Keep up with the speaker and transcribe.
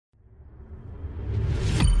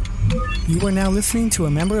You are now listening to a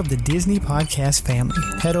member of the Disney Podcast family.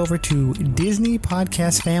 Head over to Disney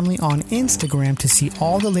Podcast Family on Instagram to see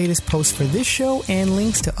all the latest posts for this show and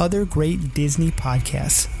links to other great Disney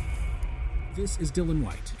podcasts. This is Dylan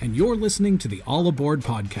White, and you're listening to the All Aboard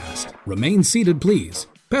podcast. Remain seated, please.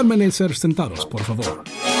 Permanecer sentados, por favor.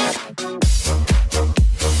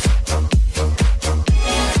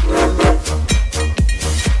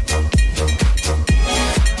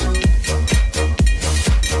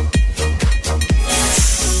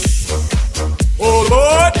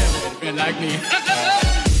 Like me.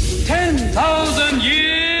 10,000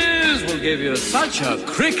 years will give you such a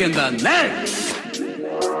crick in the neck.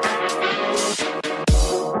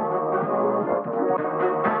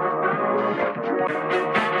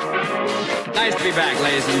 Nice to be back,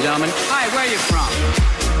 ladies and gentlemen. Hi, where are you from?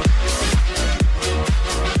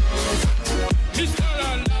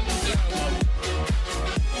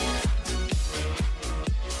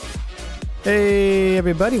 Hey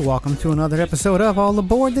everybody, welcome to another episode of All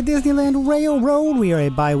Aboard the Disneyland Railroad. We are a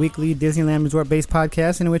bi-weekly Disneyland Resort-based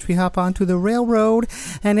podcast in which we hop onto the railroad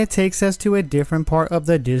and it takes us to a different part of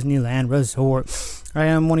the Disneyland Resort. I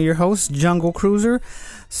am one of your hosts, Jungle Cruiser,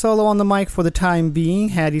 solo on the mic for the time being.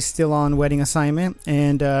 Hattie's still on wedding assignment,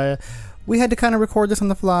 and we had to kind of record this on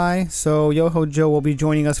the fly, so Yoho Joe will be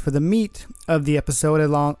joining us for the meat of the episode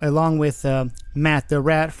along with Matt the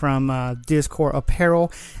Rat from Discord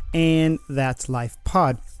Apparel and That's Life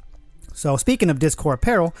Pod. So speaking of Discord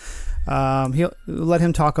Apparel, he'll let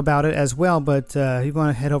him talk about it as well, but you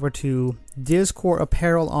want to head over to Discord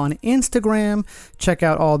Apparel on Instagram, check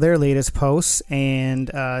out all their latest posts, and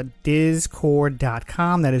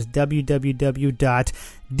discord.com, that is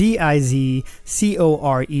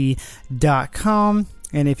www.dizcore.com,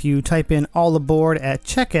 and if you type in All Aboard at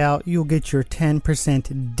checkout, you'll get your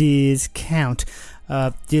 10% discount.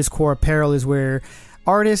 Discord Apparel is where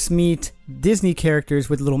artists meet Disney characters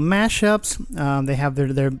with little mashups. They have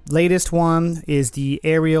their latest one is the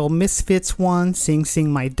Ariel Misfits one, Sing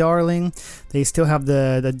Sing My Darling. They still have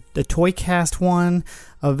the Toy Cast one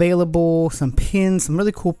available, some pins, some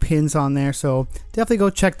really cool pins on there, so definitely go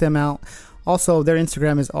check them out. Also, their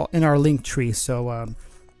Instagram is in our link tree. So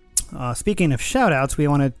speaking of shout outs, we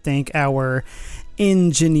want to thank our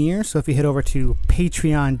engineer. So if you head over to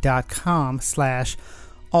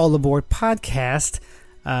patreon.com/allaboardpodcast,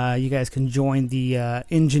 you guys can join the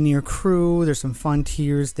engineer crew. There's some fun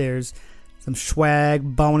tiers. There's some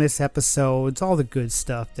swag, bonus episodes, all the good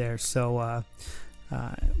stuff there. So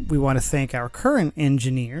we want to thank our current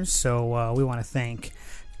engineers. So we want to thank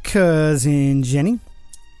Cousin Jenny,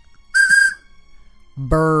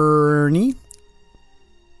 Bernie,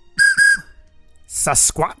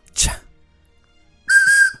 Sasquatch,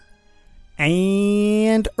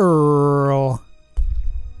 and Earl.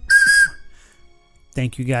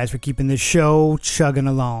 Thank you guys for keeping the show chugging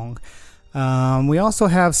along. We also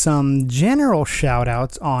have some general shout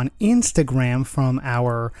outs on Instagram from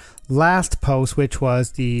our last post, which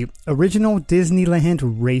was the original Disneyland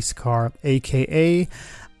race car, aka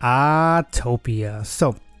Autopia.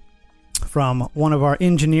 So, from one of our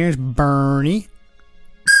engineers, Bernie,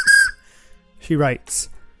 she writes,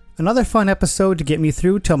 "Another fun episode to get me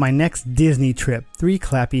through till my next Disney trip. 3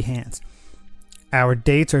 clappy hands. Our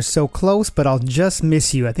dates are so close, but I'll just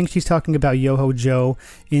miss you." I think she's talking about Yoho Joe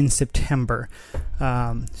in September.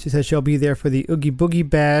 She says she'll be there for the Oogie Boogie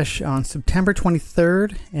Bash on September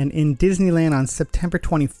 23rd and in Disneyland on September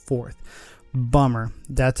 24th. Bummer.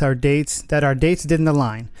 Our dates didn't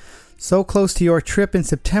align. So close to your trip in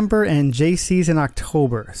September and JC's in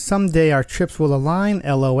October. Someday our trips will align.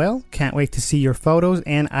 LOL. Can't wait to see your photos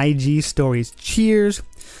and IG stories. Cheers.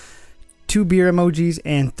 2 beer emojis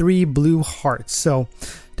and 3 blue hearts. So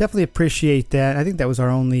definitely appreciate that. I think that was our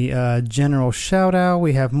only general shout out.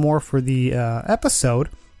 We have more for the episode,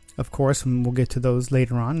 of course, and we'll get to those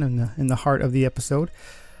later on in the heart of the episode.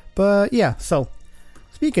 But yeah, so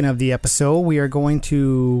speaking of the episode, we are going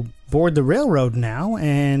to board the railroad now,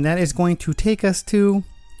 and that is going to take us to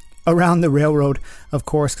around the railroad, of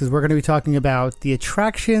course, because we're going to be talking about the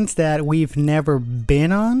attractions that we've never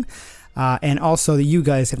been on. And also that you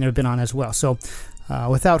guys have never been on as well. So,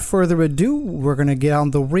 without further ado, we're going to get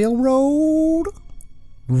on the railroad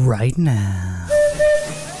right now.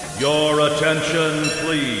 Your attention,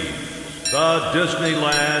 please. The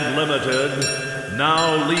Disneyland Limited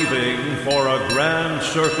now leaving for a grand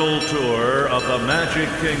circle tour of the Magic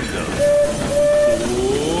Kingdom.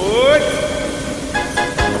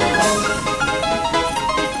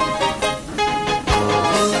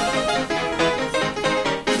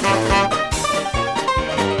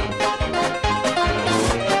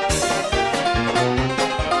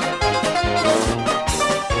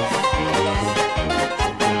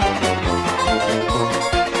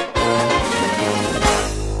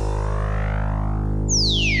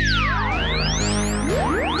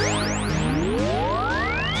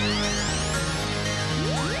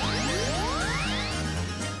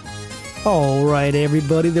 All right,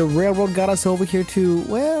 everybody. The railroad got us over here to,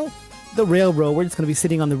 well, the railroad. We're just going to be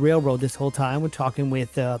sitting on the railroad this whole time. We're talking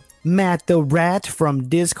with Matt the Rat from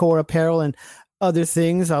Discord Apparel and other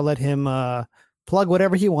things. I'll let him plug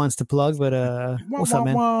whatever he wants to plug. But what's up,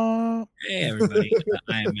 man? Hey, everybody.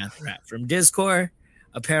 I am Matt the Rat from Discord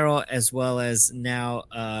Apparel, as well as now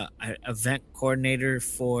event coordinator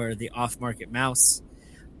for the Off Market Mouse.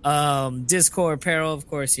 Discord Apparel, of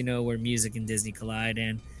course, you know, where music and Disney collide,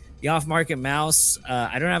 and the Off Market Mouse.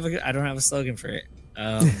 I don't have a slogan for it,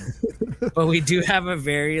 but we do have a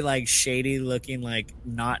very like shady looking, like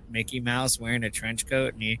not Mickey Mouse wearing a trench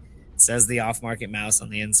coat, and he says the Off Market Mouse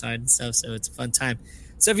on the inside and stuff. So it's a fun time.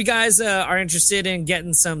 So if you guys are interested in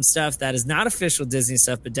getting some stuff that is not official Disney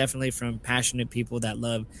stuff, but definitely from passionate people that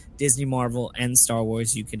love Disney, Marvel, and Star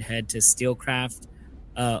Wars, you can head to Steelcraft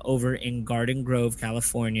over in Garden Grove,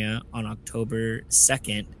 California on October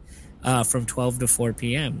 2nd. From 12 to 4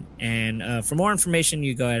 p.m. And for more information,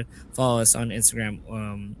 you go ahead and follow us on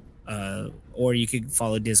Instagram, or you could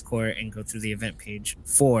follow Discord and go through the event page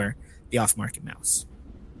for the Off Market Mouse.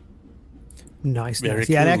 Nice. Very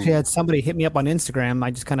Yeah, I cool. actually had somebody hit me up on Instagram. I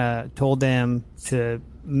just kind of told them to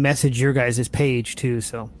message your guys' page too.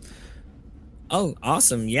 So. Oh,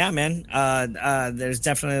 awesome. Yeah, man. There's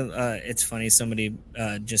definitely, it's funny. Somebody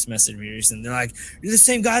just messaged me recently. They're like, you're the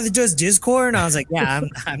same guy that does Discord? And I was like, yeah,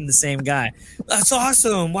 I'm the same guy. That's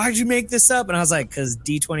awesome. Why'd you make this up? And I was like, because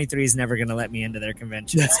D23 is never going to let me into their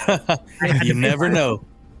convention. So You never know.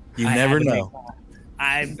 You never know.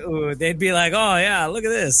 They'd be like, oh, yeah, look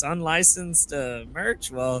at this. Unlicensed merch.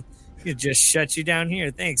 Well, it just shut you down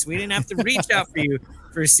here. Thanks. We didn't have to reach out for you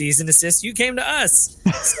for season assist. You came to us.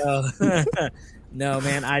 So no,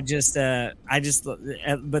 man, but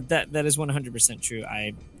that is 100% true.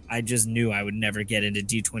 I just knew I would never get into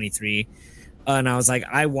D23. And I was like,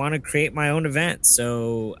 I want to create my own event.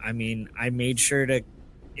 So, I mean, I made sure to,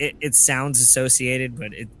 it sounds associated,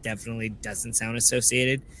 but it definitely doesn't sound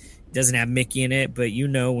associated. It doesn't have Mickey in it, but you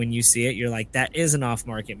know, when you see it, you're like, that is an Off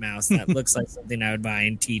Market Mouse. That looks like something I would buy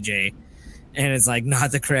in TJ. And it's like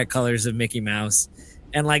not the correct colors of Mickey Mouse.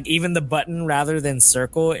 And like even the button, rather than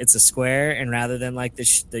circle, it's a square. And rather than like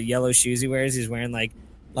the yellow shoes he wears, he's wearing like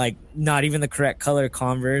not even the correct color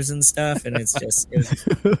Converse and stuff. And it's just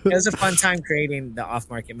it was a fun time creating the Off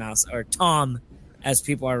Market Mouse, or Tom, as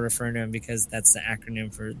people are referring to him, because that's the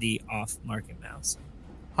acronym for the Off Market Mouse.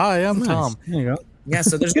 Hi, I'm Nice. Tom. There you go. Yeah,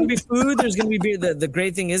 so there's gonna be food. There's gonna be beer. The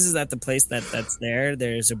great thing is that the place that's there.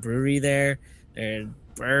 There's a brewery there. There are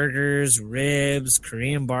burgers, ribs,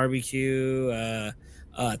 Korean barbecue,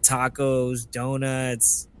 tacos,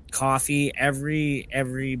 donuts, coffee.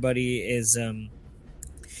 Everybody is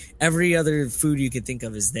every other food you could think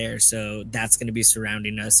of is there. So that's going to be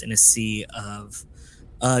surrounding us in a sea of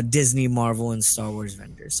Disney, Marvel, and Star Wars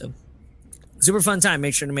vendors. So super fun time.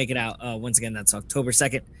 Make sure to make it out. Once again, that's October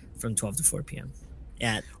 2nd from 12 to 4 p.m.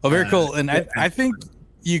 At, Very cool. And I think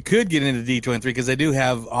you could get into D23 because they do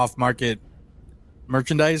have off-market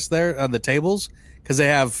merchandise there on the tables, because they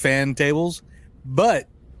have fan tables, but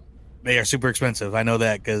they are super expensive. I know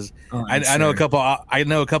that because I know a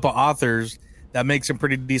couple authors that make some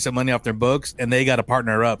pretty decent money off their books, and they got to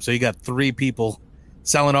partner up. So you got 3 people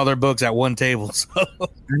selling all their books at one table. So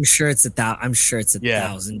I'm sure it's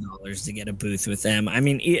 $1,000 to get a booth with them. I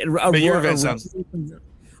mean, a regular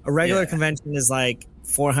convention is like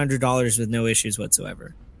 $400 with no issues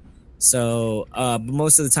whatsoever. So, but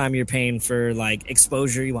most of the time you're paying for like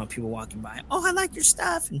exposure. You want people walking by. Oh, I like your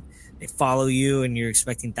stuff. And they follow you, and you're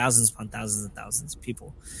expecting thousands upon thousands and thousands of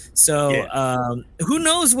people. So, who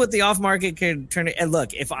knows what the off market could turn it. And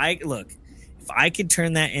look, if I could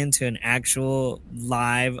turn that into an actual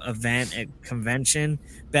live event at convention,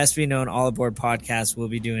 best be known, All Aboard Podcast will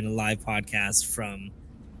be doing a live podcast from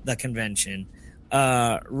the convention.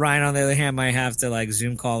 Ryan, on the other hand, might have to like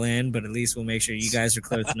Zoom call in, but at least we'll make sure you guys are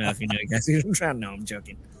close enough. You know, you guys are trying. No, I'm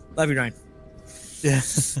joking. Love you, Ryan. Yeah.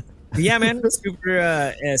 But yeah, man,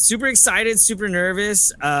 super excited, super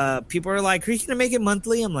nervous. People are like, "Are you gonna make it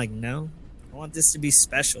monthly?" I'm like, "No, I want this to be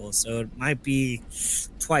special, so it might be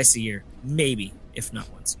twice a year, maybe, if not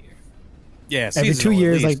once a year." Yeah, every 2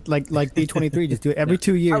 years, like D23, just do it every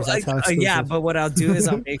 2 years. That's how it's yeah, but what I'll do is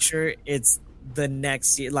I'll make sure it's the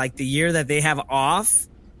next year, like the year that they have off,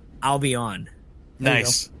 I'll be on.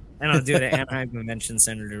 Nice. And I'll do it at Anaheim Convention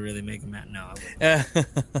Center to really make them mad. No, I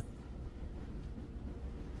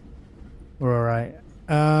We're all right.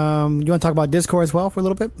 You want to talk about Discord as well for a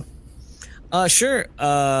little bit? Sure.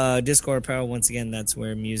 Discord Apparel, once again, that's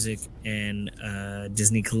where music and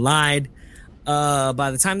Disney collide.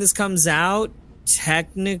 By the time this comes out,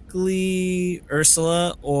 technically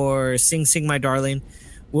Ursula or Sing Sing My Darling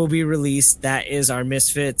will be released. That is our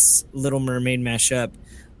Misfits Little Mermaid mashup.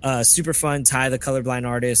 Super fun. Ty, the colorblind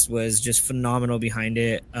artist, was just phenomenal behind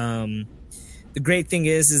it. The great thing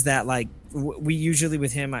is that like we usually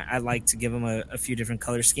with him, I like to give him a few different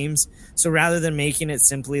color schemes. So rather than making it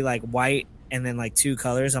simply like white and then like 2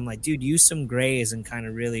 colors, I'm like, dude, use some grays and kind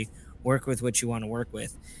of really work with what you want to work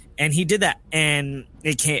with. And he did that, and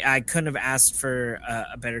I couldn't have asked for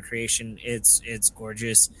a better creation. It's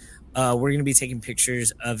gorgeous. We're going to be taking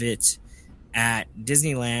pictures of it at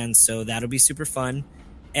Disneyland, so that'll be super fun.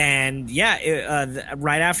 And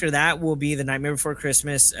right after that will be the Nightmare Before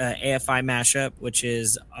Christmas AFI mashup, which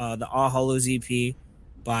is the All Hallows EP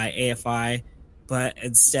by AFI, but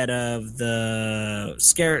instead of the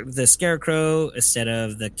scarecrow, instead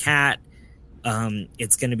of the cat,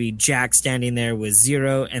 it's going to be Jack standing there with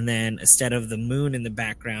Zero, and then instead of the moon in the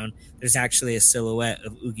background, there's actually a silhouette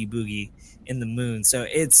of Oogie Boogie in the moon. So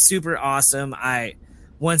it's super awesome.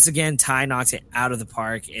 Once again, Ty knocks it out of the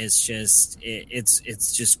park. It's just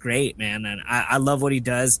just great, man, and I love what he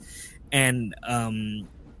does. And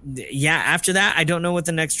after that, I don't know what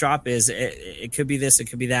the next drop is. It could be this, it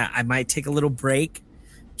could be that. I might take a little break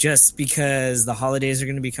just because the holidays are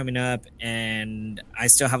going to be coming up, and I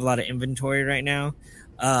still have a lot of inventory right now.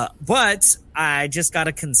 But I just got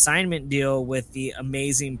a consignment deal with the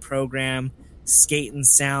amazing program Skate and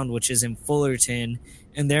Sound, which is in Fullerton.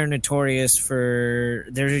 And they're notorious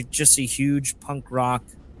they're just a huge punk rock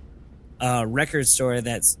record store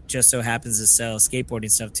that's just so happens to sell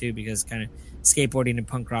skateboarding stuff too, because kind of skateboarding and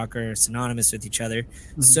punk rock are synonymous with each other.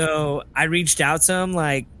 Mm-hmm. So I reached out to them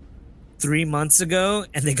like 3 months ago,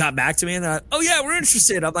 and they got back to me and they're like, oh yeah, we're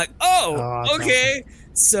interested. I'm like, oh okay.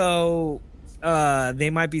 Awesome. So they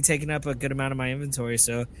might be taking up a good amount of my inventory.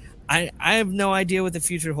 So I have no idea what the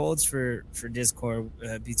future holds for Discord,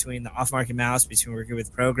 between the off-market mouse, between working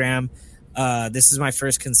with program. This is my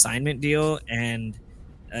first consignment deal, and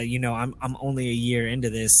I'm only a year into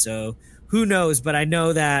this, so who knows? But I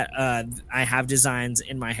know that I have designs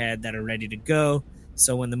in my head that are ready to go.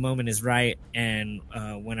 So when the moment is right, and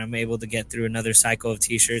when I'm able to get through another cycle of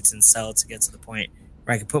T-shirts and sell to get to the point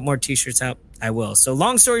where I can put more T-shirts out, I will. So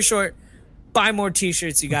long story short, buy more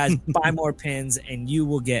T-shirts, you guys. Buy more pins, and you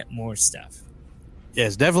will get more stuff. Yeah,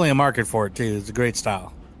 it's definitely a market for it, too. It's a great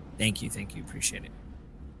style. Thank you. Appreciate it.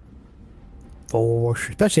 For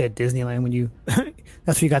sure. Especially at Disneyland, when you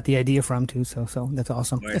that's where you got the idea from, too. So that's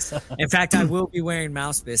awesome. In fact, I will be wearing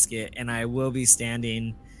Mouse Biscuit, and I will be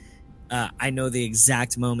standing. I know the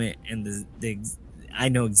exact moment, and I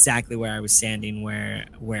know exactly where I was standing, where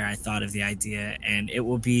I thought of the idea, and it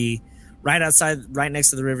will be right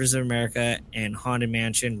next to the Rivers of America and Haunted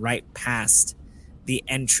Mansion, right past the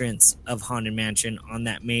entrance of Haunted Mansion on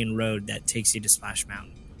that main road that takes you to Splash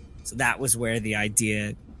Mountain. So that was where the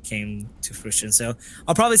idea came to fruition. So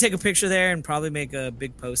I'll probably take a picture there and probably make a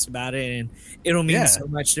big post about it, and it'll mean so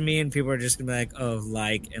much to me, and people are just gonna be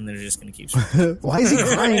like, and they're just gonna keep why is he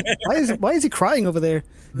crying? Why is he crying over there?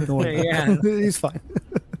 Yeah. He's fine.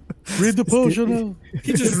 Read the potion.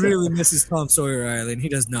 He just really misses Tom Sawyer Island. He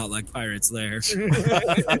does not like Pirates Lair.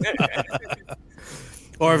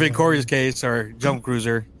 Or if in Corey's case, or Jump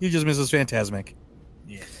Cruiser, he just misses Phantasmic.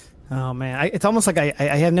 Yeah. Oh man, it's almost like I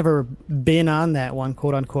have never been on that one,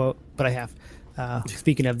 quote unquote, but I have.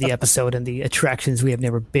 Speaking of the episode and the attractions we have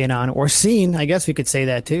never been on or seen, I guess we could say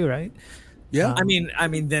that too, right? Yeah. I mean,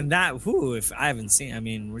 then that. If I haven't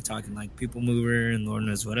seen, we're talking like People Mover and Lord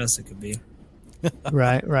knows what else it could be.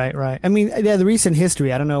 Right. I mean, the recent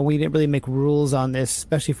history, I don't know, we didn't really make rules on this,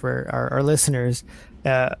 especially for our listeners,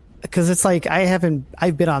 because it's like I've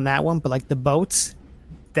been on that one, but like the boats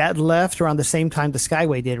that left around the same time the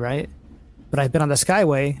Skyway did, right? But I've been on the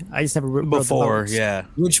Skyway, I just never rode before, the boats. yeah.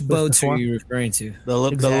 Which boats are you referring to? The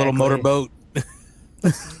little motorboat.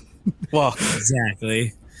 Well,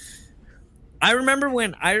 exactly. I remember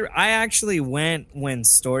when I actually went when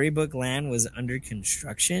Storybook Land was under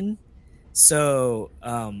construction. So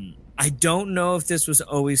I don't know if this was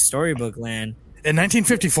always Storybook Land. In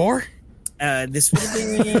 1954? This would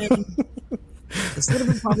have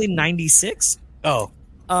been probably 96. Oh.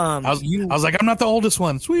 I was like, I'm not the oldest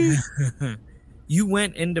one. Sweet. You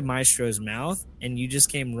went into Maestro's mouth and you just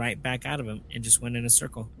came right back out of him and just went in a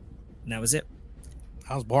circle. And that was it.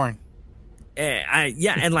 That was boring.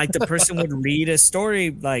 And like the person would read a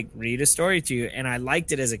story to you, and I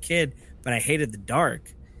liked it as a kid, but I hated the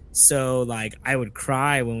dark. So like I would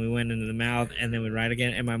cry when we went into the mouth, and then we'd ride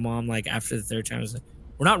again. And my mom, like after the third time, was like,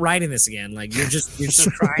 "We're not riding this again. Like you're just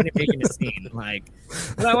crying and making a scene. Like,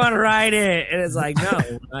 but I want to ride it." And it's like, no,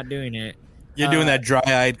 we're not doing it. You're doing that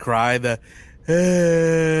dry-eyed cry.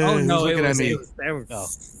 Oh no,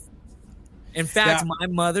 In fact, my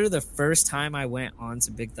mother, the first time I went on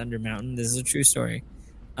to Big Thunder Mountain, this is a true story.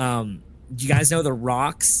 Do you guys know the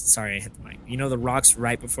rocks? Sorry, I hit the mic. You know the rocks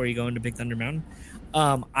right before you go into Big Thunder Mountain?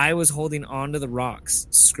 I was holding on to the rocks,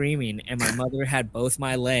 screaming, and my mother had both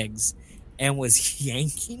my legs and was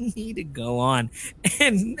yanking me to go on.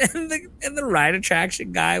 And the ride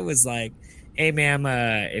attraction guy was like, hey, ma'am,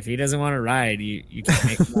 if he doesn't want to ride, you can't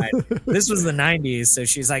make him ride. This was the 90s, so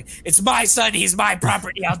she's like, it's my son, he's my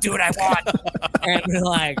property, I'll do what I want. And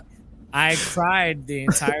like, I cried the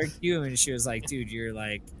entire queue, and she was like, dude, you're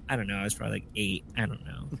like, I don't know, I was probably like 8, I don't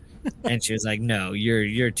know. And she was like, no,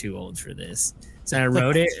 you're too old for this. So I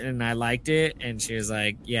wrote it, and I liked it, and she was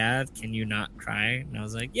like, yeah, can you not cry? And I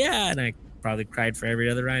was like, yeah, and I probably cried for every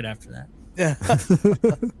other ride after that. Yeah.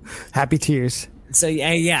 Happy tears. So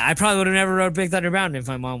yeah, I probably would have never rode Big Thunder Mountain if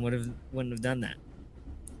my mom wouldn't have done that.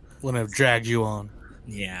 Wouldn't have dragged you on.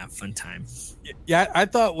 Yeah, fun time. Yeah, I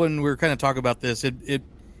thought when we were kind of talking about this, it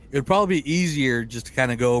would probably be easier just to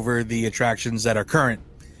kind of go over the attractions that are current.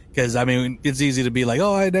 Because, I mean, it's easy to be like,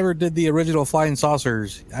 oh, I never did the original flying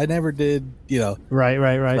saucers. I never did,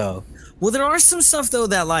 Right. So. Well, there are some stuff, though,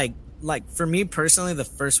 that, like for me personally, the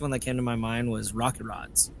first one that came to my mind was rocket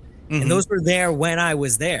rods. Mm-hmm. And those were there when I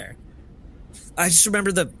was there. I just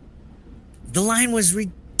remember the line was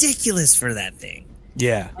ridiculous for that thing.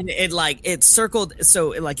 Yeah. And it circled.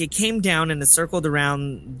 So it came down and it circled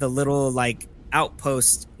around the little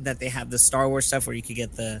outpost that they have, the Star Wars stuff where you could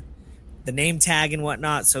get the name tag and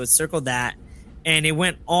whatnot. So it circled that, and it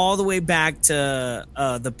went all the way back to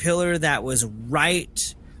the pillar that was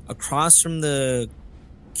right across from the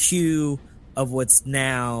queue of what's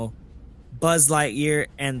now Buzz Lightyear,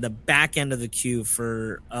 and the back end of the queue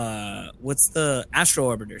for what's the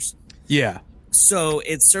Astro Orbiters. Yeah. So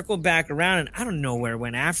it circled back around, and I don't know where it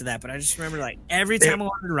went after that, but I just remember every time I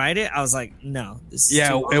wanted to ride it, I was like, no, this is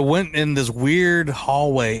too long. It went in this weird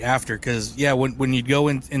hallway after, because when you go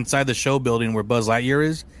inside the show building where Buzz Lightyear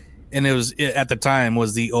is, and it at the time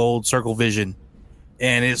was the old Circle Vision,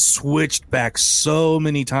 and it switched back so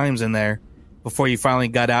many times in there before you finally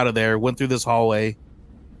got out of there, went through this hallway,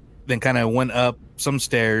 then kind of went up some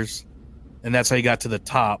stairs, and that's how you got to the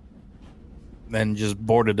top. Then just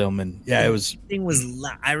boarded them, and it was. Thing was,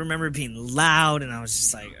 I remember it being loud, and I was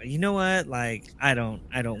just like, you know what, I don't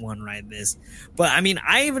want to ride this. But I mean,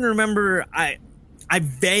 I even remember, I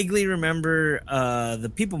vaguely remember the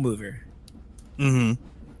People Mover. Mm-hmm.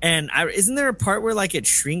 And isn't there a part where it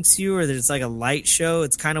shrinks you, or there's a light show?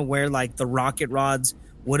 It's kind of where the rocket rods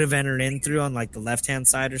would have entered in through on the left hand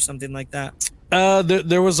side or something like that.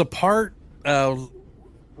 There was a part right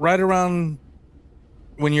around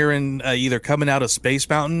when you're in either coming out of Space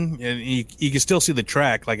Mountain, and you can still see the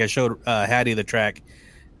track. Like I showed Hattie the track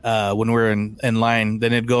when we were in line.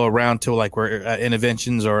 Then it'd go around to where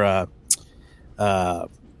Interventions or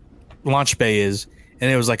Launch Bay is,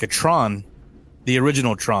 and it was like a Tron, the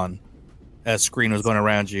original Tron screen was going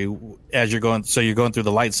around you as you're going. So you're going through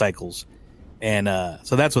the light cycles, and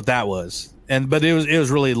so that's what that was. But it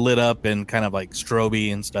was really lit up and kind of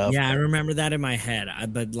stroby and stuff. Yeah, I remember that in my head.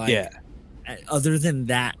 Other than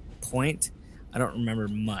that point, I don't remember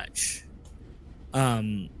much.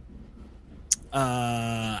 I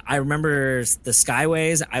remember the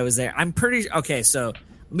Skyways. I was there. I'm pretty okay. So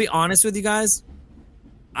I'll be honest with you guys.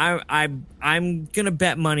 I'm gonna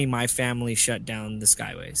bet money my family shut down the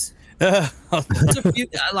Skyways.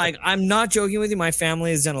 I'm not joking with you. My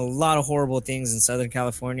family has done a lot of horrible things in Southern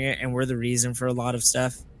California, and we're the reason for a lot of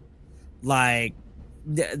stuff.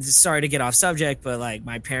 Sorry to get off subject, but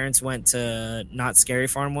my parents went to Not Scary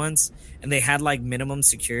Farm once, and they had minimum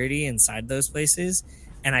security inside those places.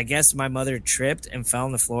 And I guess my mother tripped and fell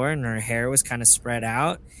on the floor, and her hair was kind of spread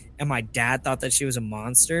out. And my dad thought that she was a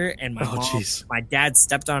monster, and my dad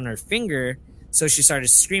stepped on her finger, so she started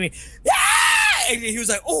screaming, "Ah!" And he was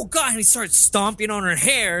like, "Oh God!" And he started stomping on her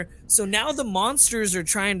hair. So now the monsters are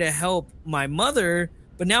trying to help my mother.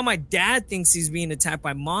 But now my dad thinks he's being attacked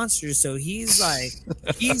by monsters, so he's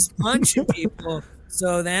he's punching people.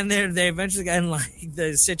 So then they eventually got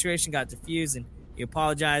the situation got diffused, and he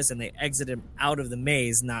apologized, and they exited him out of the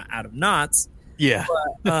maze, not out of knots. Yeah.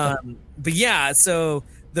 But yeah, so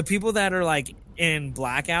the people that are in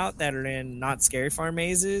blackout, that are in Not Scary Farm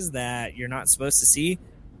mazes that you're not supposed to see,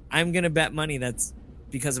 I'm gonna bet money that's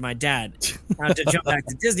because of my dad. Now to jump back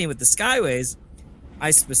to Disney with the Skyways. I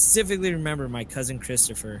specifically remember my cousin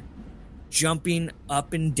Christopher jumping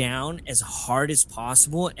up and down as hard as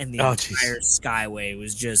possible, and the entire Skyway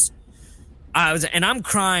was just. I'm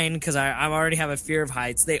crying because I already have a fear of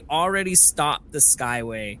heights. They already stopped the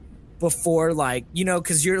Skyway before, like, you know,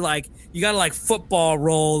 because you're like, you got to like football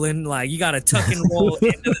roll and like you got to tuck and roll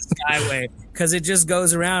into the skyway because it just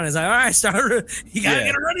goes around. It's like, all right, start. You got to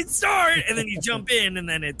get a running start. And then you jump in and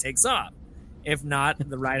then it takes off. If not,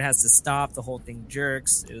 the ride has to stop. The whole thing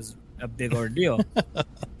jerks. It was a big ordeal.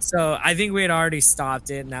 So I think we had already stopped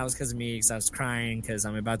it. And that was because of me, because I was crying because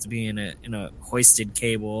I'm about to be in a hoisted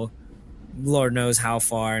cable. Lord knows how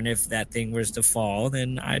far. And if that thing was to fall,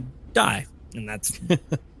 then I'd die. And that's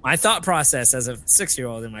my thought process as a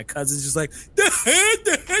 6-year-old, and my cousin's just like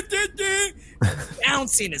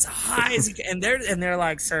bouncing as high as he can, and they're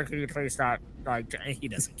like, "Sir, can you please stop?" Like, he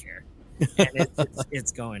doesn't care, and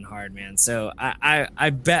it's going hard, man. So I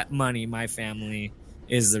bet money my family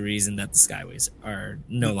is the reason that the Skyways are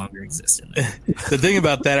no longer existent. The thing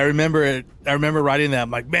about that, I remember riding that.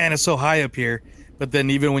 I'm like, man, it's so high up here. But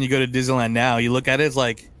then even when you go to Disneyland now, you look at it, it's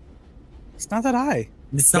like it's not that high.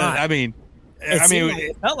 It's not. I mean,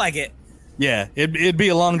 it felt like it. Yeah, it'd be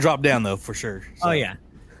a long drop down though, for sure. So. Oh yeah.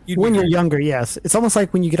 When you're younger, yes, it's almost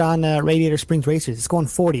like when you get on Radiator Springs Racers. It's going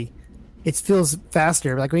 40. It feels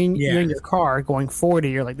faster. Like when you're in your car going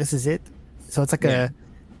 40, you're like, this is it. So it's like a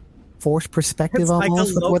forced perspective it's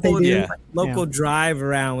almost like with what they do. Local drive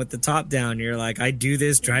around with the top down. You're like, I do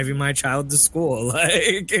this driving my child to school.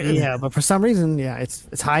 Like, yeah, but for some reason,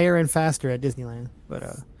 it's higher and faster at Disneyland. But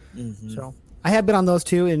so I have been on those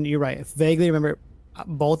two, and you're right. I vaguely remember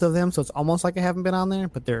both of them, so it's almost like I haven't been on there,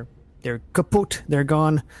 but they're kaput. They're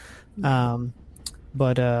gone.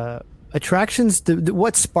 But attractions,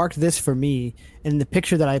 what sparked this for me, and the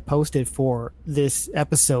picture that I posted for this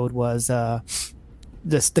episode was the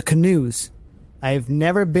canoes. I've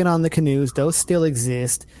never been on the canoes. Those still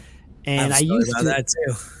exist. And I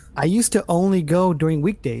used to only go during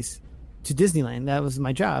weekdays to Disneyland. That was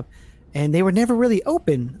my job. And they were never really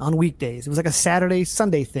open on weekdays. It was like a Saturday,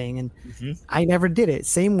 Sunday thing. And I never did it.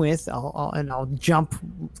 Same with, I'll jump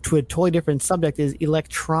to a totally different subject, is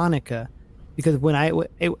electronica. Because when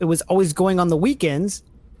it was always going on the weekends,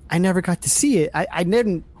 I never got to see it. I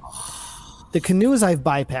didn't. The canoes I've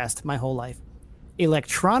bypassed my whole life.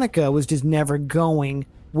 Electronica was just never going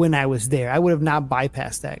when I was there. I would have not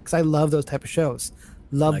bypassed that because I love those type of shows.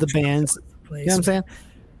 Love the bands. You know what I'm saying?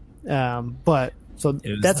 But so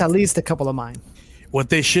that's at least a couple of mine. What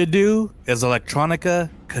they should do is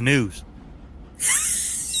electronica canoes.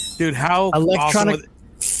 Dude, how awesome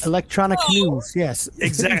electronic canoes, yes.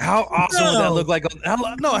 Exactly. How awesome would that look like? How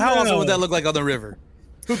awesome would that look like on the river?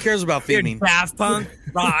 Who cares about theming? Daft Punk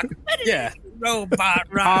rock. Yeah. Robot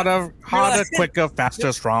rock. Harder, quicker,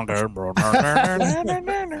 faster, stronger.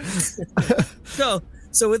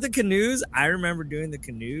 So with the canoes, I remember doing the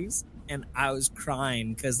canoes, and I was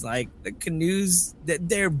crying because like the canoes,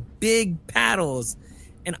 they're big paddles,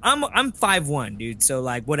 and I'm 5'1", dude. So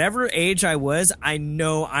like whatever age I was, I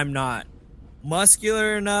know I'm not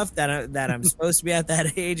muscular enough that I'm supposed to be at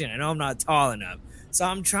that age, and I know I'm not tall enough. So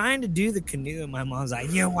I'm trying to do the canoe, and my mom's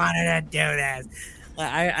like, "You wanted to do this."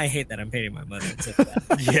 I hate that I'm painting my mother into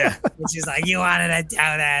that. Yeah. She's like, "You wanted to do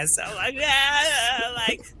this." So I'm like,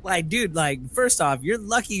 yeah, like, dude, like, first off, you're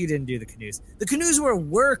lucky you didn't do the canoes. The canoes were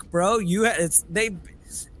work, bro. It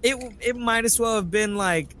might as well have been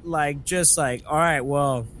like just like, all right,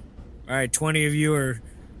 20 of you are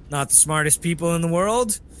not the smartest people in the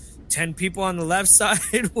world. 10 people on the left side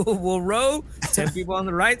will row. 10 people on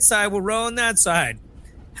the right side will row on that side.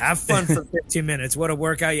 Have fun for 15 minutes. What a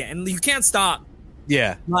workout. Yeah. And you can't stop.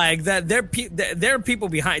 Yeah. Like that. There are people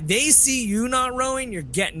behind. They see you not rowing. You're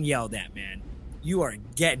getting yelled at, man. You are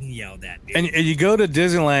getting yelled at, dude. And you go to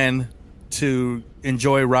Disneyland to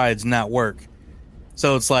enjoy rides, not work.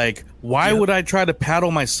 So it's like, why would I try to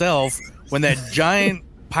paddle myself when that giant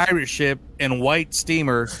pirate ship and white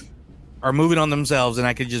steamer are moving on themselves, and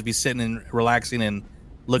I could just be sitting and relaxing and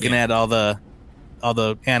looking at all the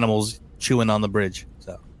animals chewing on the bridge.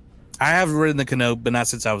 So I have ridden the canoe, but not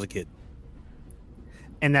since I was a kid.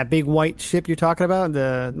 And that big white ship you're talking about,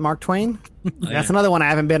 the Mark Twain, that's another one I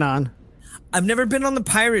haven't been on. I've never been on the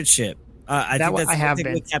pirate ship. I think that's I have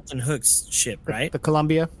been. with Captain Hook's ship, right? The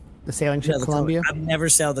Columbia, the sailing ship Columbia. I've never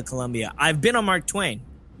sailed the Columbia. I've been on Mark Twain,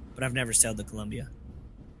 but I've never sailed the Columbia.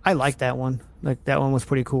 I like that one. Like that one was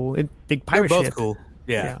pretty cool. Big pirate They're both ship. Cool.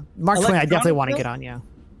 Yeah. Mark Twain, I definitely want to get on. Yeah.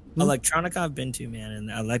 Electronica, I've been to, man, and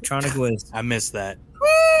Electronica was. I missed that.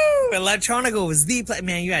 Woo! Electronica was the play,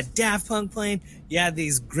 man. You had Daft Punk playing. You had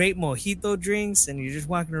these great mojito drinks, and you're just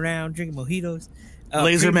walking around drinking mojitos.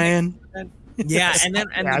 Laser Man. Yeah, and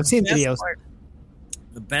then I've seen videos.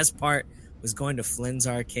 The best part was going to Flynn's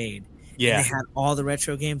Arcade. Yeah, and they had all the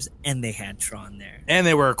retro games, and they had Tron there, and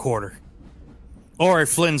they were a quarter. Or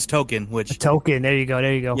Flynn's Token, which Token. There you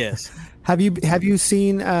go. yes. Have you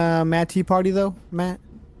seen Mad Tea Party though, Matt?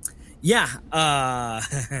 Yeah. I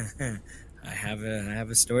have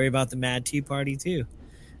a story about the Mad Tea Party too.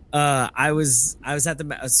 I was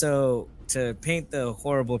at so to paint the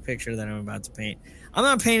horrible picture that I'm about to paint. I'm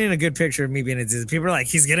not painting a good picture of me being a Disney. People are like,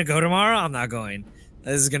 he's gonna go tomorrow. I'm not going.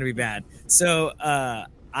 This is gonna be bad. So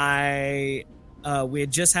we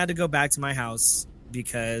had just had to go back to my house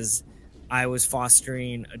because I was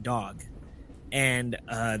fostering a dog, and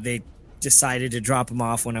they decided to drop him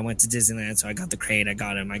off when I went to Disneyland. So I got the crate. I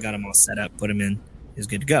got him all set up, put him in. He was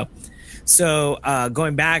good to go. So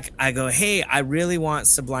going back, I go, hey, I really want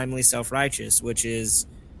Sublimely Self-Righteous, which is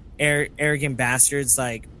Arrogant Bastards,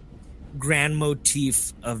 like grand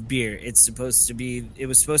motif of beer. It was supposed to be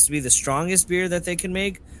the strongest beer that they can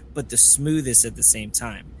make, but the smoothest at the same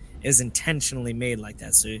time. It was intentionally made like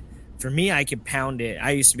that. So for me, I could pound it.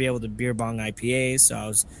 I used to be able to beer bong IPAs, so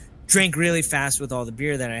I drank really fast with all the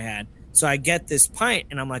beer that I had. So I get this pint,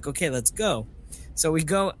 and I'm like, okay, let's go. So we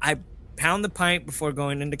go. I pound the pint before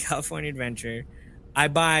going into California Adventure. I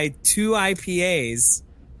buy 2 IPAs,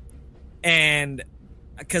 and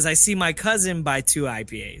because I see my cousin buy 2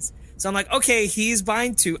 IPAs. So I'm like, okay, he's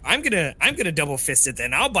buying 2. I'm gonna double fist it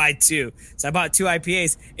then. I'll buy 2. So I bought 2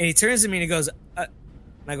 IPAs, and he turns to me and he goes, and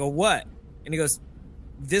I go, what? And he goes,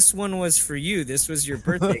 this one was for you. This was your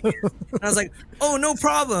birthday gift. And I was like, oh, no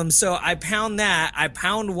problem. So I pound that. I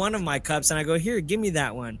pound one of my cups, and I go, here, give me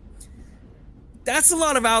that one. That's a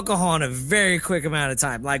lot of alcohol in a very quick amount of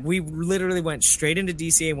time. Like, we literally went straight into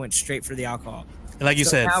DCA, went straight for the alcohol. And like you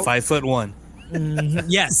said, 5'1".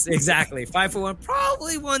 Yes, exactly. 5'1",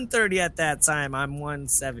 probably 130 at that time. I'm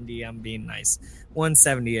 170. I'm being nice.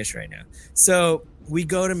 170-ish right now. So we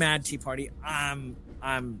go to Mad Tea Party. I'm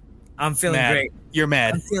feeling mad. great. You're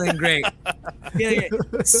mad. I'm feeling great.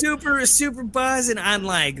 Super, super buzz. And I'm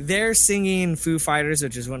like, they're singing Foo Fighters,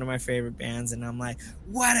 which is one of my favorite bands. And I'm like,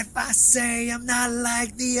 what if I say I'm not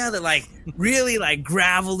like the other? Like, really, like,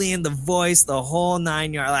 gravelly in the voice, the whole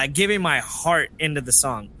 9 yards, like, giving my heart into the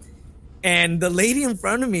song. And the lady in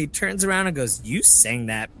front of me turns around and goes, you sang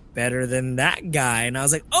that better than that guy. And I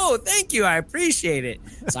was like, oh, thank you. I appreciate it.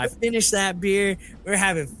 So I finished that beer. We're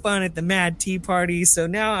having fun at the Mad Tea Party. So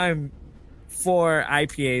now I'm 4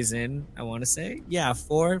 IPAs in, I want to say. Yeah,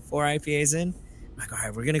 4 IPAs in. I'm like, all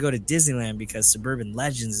right, we're going to go to Disneyland because Suburban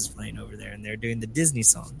Legends is playing over there and they're doing the Disney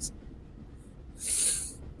songs.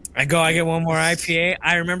 I get one more IPA.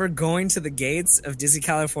 I remember going to the gates of Disney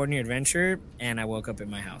California Adventure and I woke up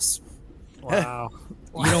in my house. Wow.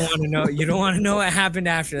 You don't want to know. You don't want to know what happened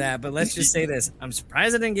after that. But let's just say this: I'm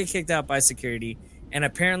surprised I didn't get kicked out by security. And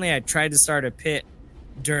apparently, I tried to start a pit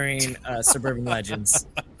during Suburban Legends.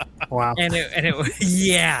 Wow. And it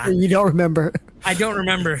yeah. You don't remember? I don't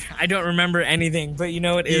remember anything. But you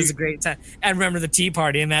know, it is a great time. I remember the tea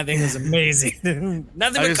party, and that thing was amazing.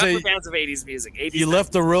 Nothing but cover bands of 80s music. 80s you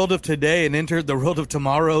left the world of today and entered the world of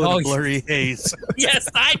tomorrow in a blurry haze. Yes,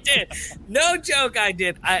 I did. No joke, I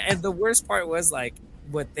did. And the worst part was like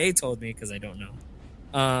what they told me because I don't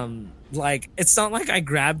know. Like it's not like I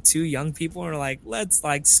grabbed 2 young people and were like, let's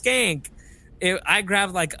like skank. I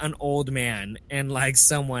grabbed like an old man and like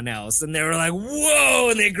someone else, and they were like, whoa,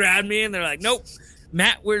 and they grabbed me and they're like, nope,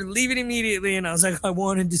 Matt, we're leaving immediately. And I was like, I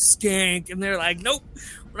wanted to skank, and they're like, nope,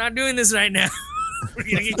 we're not doing this right now. We're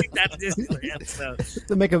gonna get kicked out of Disneyland. So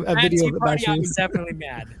to make a video about you. I was definitely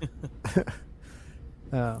mad.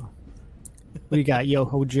 Oh, what do you got,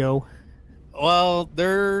 Yo-Ho Joe? Well,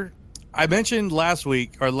 I mentioned last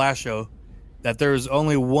week or last show that there's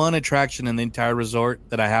only one attraction in the entire resort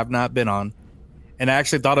that I have not been on. And I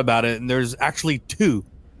actually thought about it, and there's actually 2.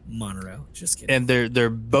 Monroe, just kidding. And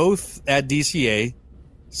they're both at DCA.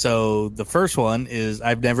 So the first one is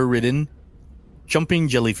I've never ridden Jumping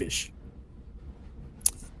Jellyfish.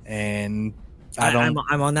 And I'm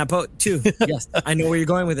on that boat too. Yes, I know where you're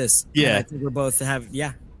going with this. Yeah, I think we're both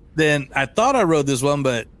yeah. Then I thought I rode this one,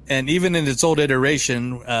 and even in its old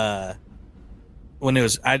iteration, when it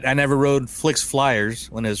was I never rode Flix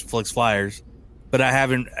Flyers when it was Flix Flyers. But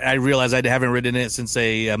I realized I haven't ridden it since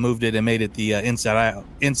they moved it and made it the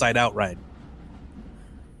inside out ride.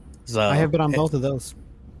 So I have been on both of those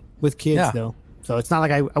with kids though. So it's not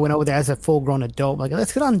like I went over there as a full grown adult. Like,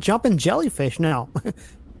 let's get on Jumping Jellyfish now.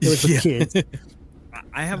 It was with kids.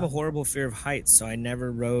 I have a horrible fear of heights, so I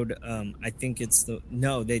never rode. I think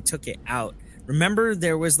they took it out. Remember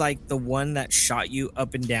there was like the one that shot you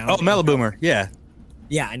up and down. Oh, Maliboomer. Yeah.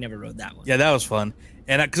 Yeah, I never rode that one. Yeah, that was fun.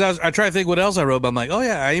 And because I tried to think what else I rode, but I'm like, oh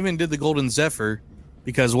yeah, I even did the Golden Zephyr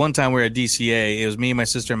because one time we were at DCA. It was me, my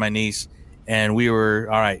sister, and my niece, and we were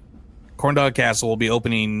all right. Corndog Castle will be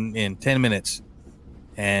opening in 10 minutes.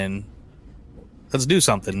 and let's do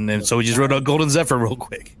something. And so we just rode out Golden Zephyr real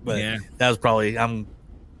quick. But that was probably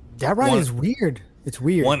that ride is weird. It's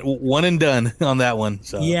weird. One and done on that one.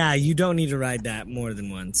 So yeah, you don't need to ride that more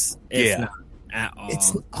than once. It's not at all.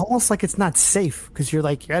 It's almost like it's not safe because you're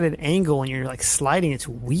at an angle and you're like sliding. It's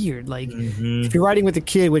weird. Like if you're riding with a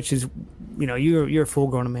kid, which is, you're a full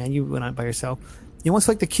grown man. You went out by yourself. You almost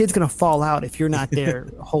like the kid's gonna fall out if you're not there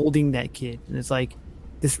holding that kid. And it's like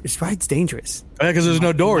this ride's dangerous. Yeah, because there's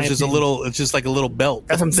no doors. It's just like a little belt.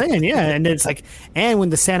 That's what I'm saying. Yeah, and it's like, and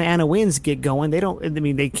when the Santa Ana winds get going,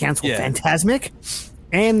 they cancel Phantasmic,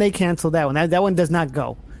 and they cancel that one. That one does not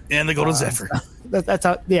go. And the Golden Zephyr. That's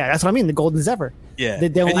what I mean. The Golden Zephyr. Yeah. They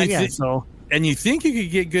don't And you think you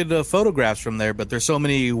could get good photographs from there, but there's so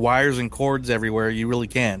many wires and cords everywhere, you really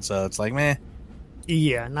can't. So it's like, meh.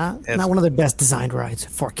 Yeah, not one of the best designed rides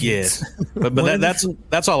for kids. Yeah, but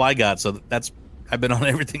that's all I got. So I've been on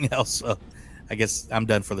everything else. So I guess I'm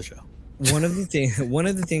done for the show. One of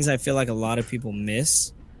the things I feel like a lot of people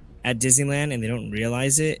miss at Disneyland, and they don't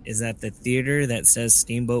realize it, is that the theater that says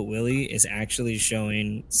Steamboat Willie is actually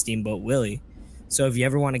showing Steamboat Willie. So if you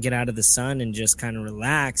ever want to get out of the sun and just kind of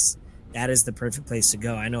relax, that is the perfect place to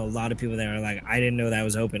go. I know a lot of people that are like, I didn't know that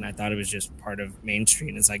was open. I thought it was just part of Main Street.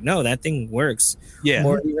 And it's like, no, that thing works. Yeah.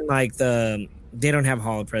 Or even like they don't have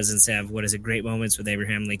Hall of Presidents. They have, Great Moments with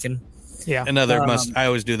Abraham Lincoln. Yeah. I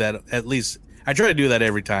always do that. At least I try to do that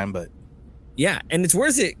every time, but. Yeah. And it's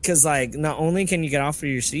worth it because not only can you get off of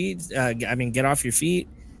your seat, get off your feet,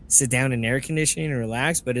 sit down in air conditioning and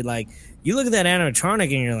relax, but you look at that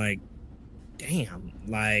animatronic and you're like, damn,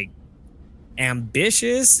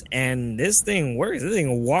 ambitious, and this thing works. This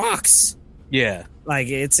thing walks. Yeah.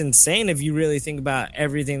 It's insane if you really think about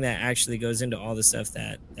everything that actually goes into all the stuff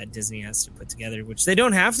that Disney has to put together, which they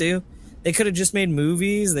don't have to. They could have just made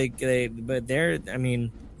movies. But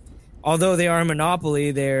although they are a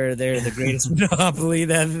monopoly, they're the greatest monopoly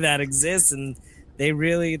that exists, and they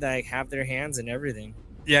really have their hands in everything.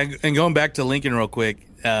 Yeah, and going back to Lincoln real quick,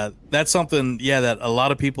 that's something, that a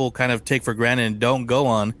lot of people kind of take for granted and don't go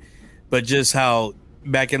on, but just how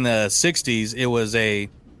back in the 60s, it was a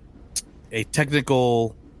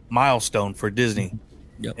technical milestone for Disney.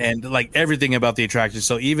 Yep. And everything about the attraction.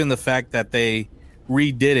 So even the fact that they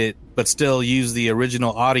redid it, but still use the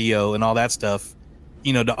original audio and all that stuff,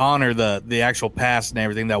 to honor the actual past and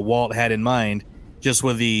everything that Walt had in mind, just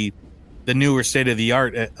with the newer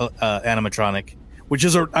state-of-the-art animatronic. Which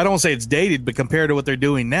is, I don't say it's dated, but compared to what they're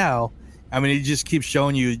doing now, I mean, it just keeps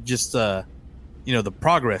showing you just, the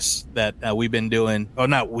progress that we've been doing. Oh,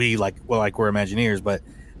 not we, like we're Imagineers, but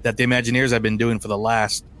that the Imagineers have been doing for the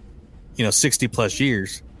last, 60 plus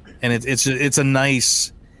years. And it's a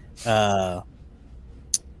nice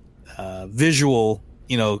visual,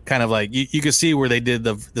 kind of like you can see where they did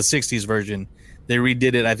the 60s version. They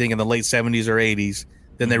redid it, I think, in the late 70s or 80s.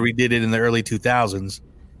 Then they redid it in the early 2000s.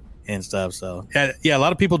 And stuff. So a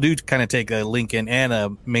lot of people do kind of take a Lincoln and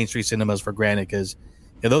a Main Street Cinemas for granted because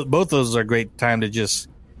both those are a great time to just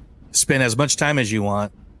spend as much time as you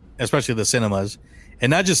want, especially the cinemas,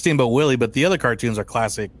 and not just Steamboat Willie, but the other cartoons are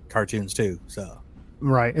classic cartoons too. So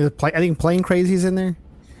right, I think Plane Crazy's in there.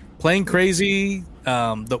 Plane Crazy,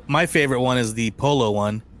 my favorite one is the Polo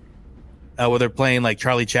one, where they're playing like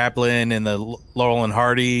Charlie Chaplin and the Laurel and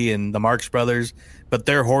Hardy and the Marx Brothers, but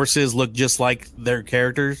their horses look just like their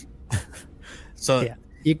characters. So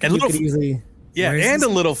you could easily and a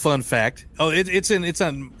little fun fact. Oh, it's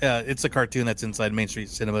a cartoon that's inside Main Street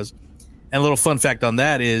Cinemas. And a little fun fact on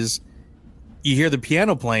that is you hear the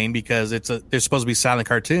piano playing because they're supposed to be silent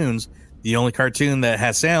cartoons. The only cartoon that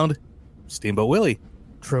has sound, Steamboat Willie.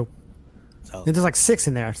 True. So there's like 6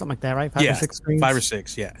 in there, something like that, right? 5 or 6 screens. 5 or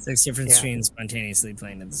 6, yeah. 6 different screens spontaneously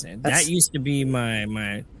playing at the same. That used to be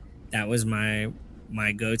my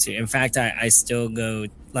go-to. In fact, I still go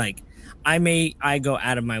I go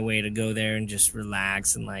out of my way to go there and just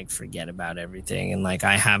relax and forget about everything, and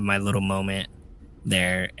I have my little moment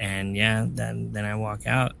there, and then I walk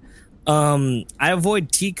out. I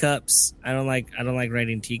avoid teacups. I don't like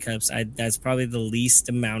riding teacups. That's probably the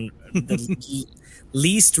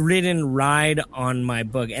least ridden ride on my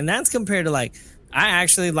book, and that's compared to I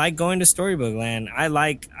actually like going to Storybook Land. I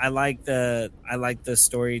like the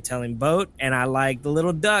storytelling boat, and I like the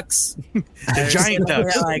little ducks. The giant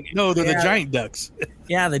ducks. They're the giant ducks.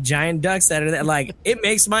 Yeah, the giant ducks that are there. It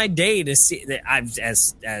makes my day to see that. I'm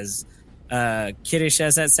as kiddish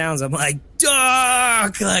as that sounds. I'm like,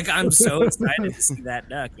 duck! I'm so excited to see that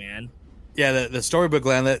duck, man. Yeah, the Storybook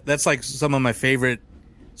Land. That's some of my favorite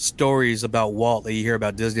stories about Walt that you hear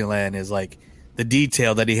about Disneyland is the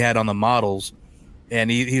detail that he had on the models. And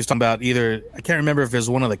he was talking about I can't remember if it was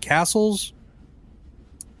one of the castles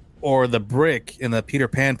or the brick in the Peter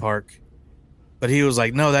Pan park. But he was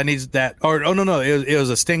like, no, that needs that. Or, oh, no. It was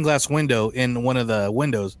a stained glass window in one of the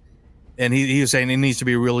windows. And he was saying it needs to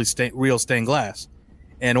be real stained glass.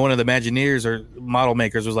 And one of the Imagineers or model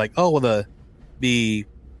makers was like, oh, well, the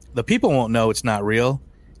people won't know it's not real.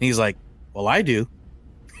 And he's like, well, I do.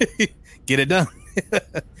 Get it done.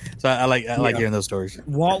 So I like hearing those stories.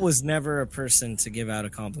 Walt was never a person to give out a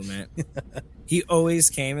compliment. He always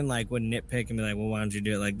came and like would nitpick and be like, well, why don't you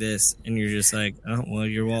do it like this? And you're just like, oh, well,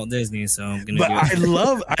 you're Walt Disney, so I'm gonna do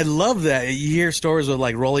it. I love that you hear stories with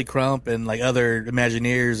like Rolly Crump and like other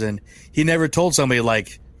Imagineers, and he never told somebody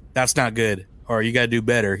like, that's not good or you got to do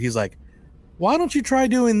better. He's like, why don't you try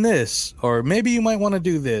doing this, or maybe you might want to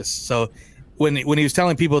do this. So when he was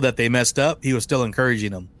telling people that they messed up, he was still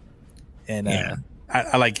encouraging them. And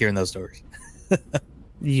I like hearing those stories.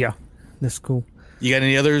 Yeah, that's cool. You got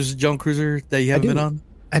any others, Joan Cruiser, that you haven't been on?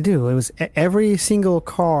 I do. It was every single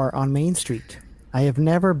car on Main Street. I have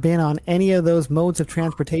never been on any of those modes of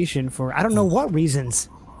transportation for I don't know what reasons.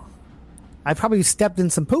 I probably stepped in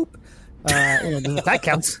some poop. That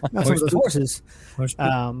counts. Not some of those horses. Horse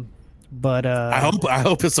poop. But I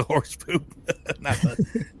hope it's a horse poop.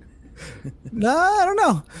 No, I don't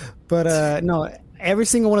know. But no, every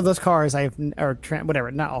single one of those cars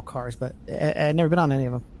whatever, not all cars, but I've never been on any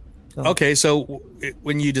of them. So. Okay, so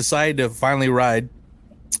when you decide to finally ride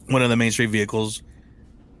one of the Main Street vehicles,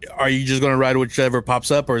 are you just going to ride whichever pops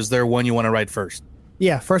up, or is there one you want to ride first?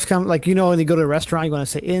 Yeah, first come, like, when you go to a restaurant, you want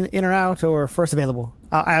to say in or out or first available.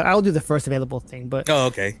 I'll do the first available thing, but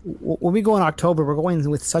okay. When we go in October, we're going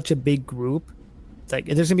with such a big group. It's like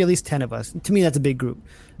there's going to be at least 10 of us. To me, that's a big group.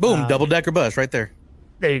 Boom, double-decker bus right there.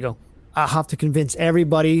 There you go. I'll have to convince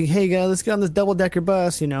everybody, hey, guys, let's get on this double-decker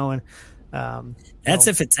bus, and... That's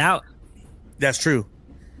if it's out. That's true.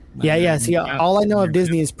 Yeah. See, all I know of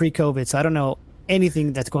Disney is pre-COVID, so I don't know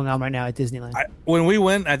anything that's going on right now at Disneyland. When we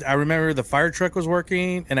went, I remember the fire truck was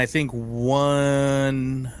working, and I think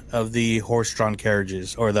one of the horse-drawn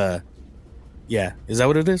carriages, or is that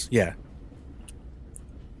what it is? Yeah.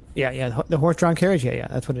 Yeah, the horse-drawn carriage, yeah,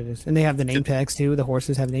 that's what it is. And they have the name tags, too. The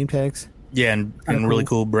horses have name tags. Yeah, and really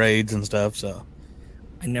cool braids and stuff, so.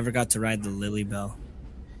 I never got to ride the Lily Bell.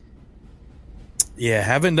 Yeah,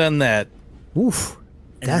 haven't done that. Oof.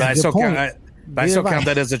 But I still count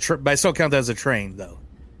that as a train, though.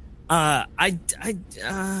 I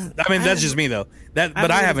mean, that's just me, though.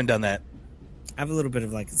 But I haven't done that. I have a little bit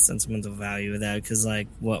of like a sentimental value with that because, like,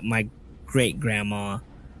 what my great grandma,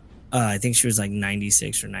 I think she was like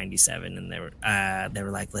 96 or 97, and they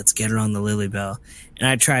were like, let's get her on the Lily Bell. And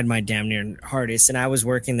I tried my damn near hardest, and I was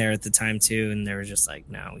working there at the time too, and they were just like,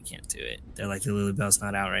 no, we can't do it. They're like, the Lily Bell's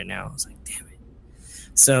not out right now. I was like, damn it.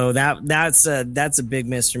 So that's a big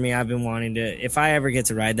miss for me. I've been wanting to, if I ever get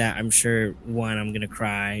to ride that, I'm sure I'm gonna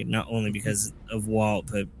cry, not only because of Walt,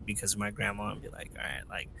 but because of my grandma, and be like, all right,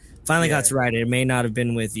 like finally got to ride it. It may not have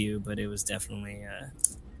been with you, but it was definitely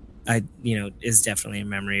is definitely a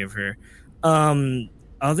memory of her.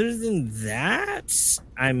 Other than that,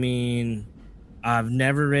 I mean, I've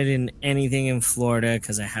never ridden anything in Florida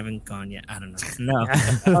because I haven't gone yet. I don't know.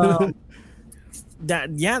 No.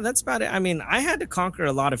 That's about it. I mean, I had to conquer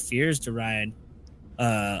a lot of fears to ride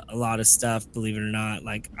a lot of stuff, believe it or not.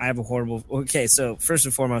 Like, I have so first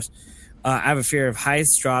and foremost, I have a fear of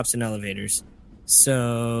heights, drops, and elevators.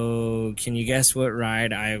 So can you guess what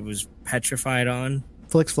ride I was petrified on?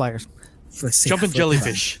 Flix Flyers. Jumping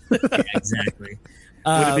jellyfish. Yeah, exactly.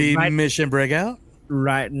 Would it be Mission Breakout?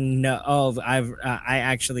 Right. No. Oh, I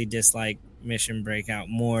actually dislike Mission Breakout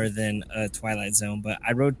more than Twilight Zone, but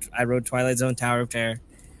I rode Twilight Zone Tower of Terror,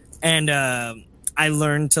 and I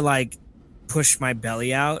learned to like push my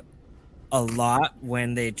belly out a lot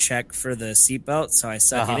when they check for the seatbelt, so I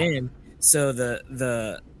suck it in. So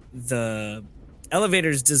the elevator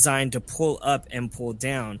is designed to pull up and pull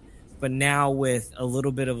down, but now with a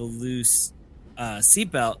little bit of a loose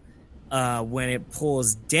seatbelt, when it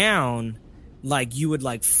pulls down, like you would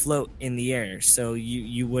like float in the air, so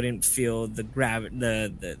you wouldn't feel the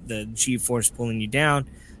the G-force pulling you down.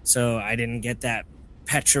 So I didn't get that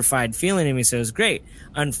petrified feeling in me, so it was great.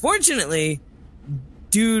 Unfortunately,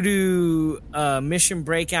 due to Mission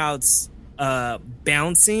Breakout's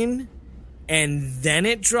bouncing and then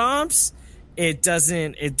it drops, it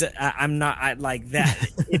doesn't. I'm not like that.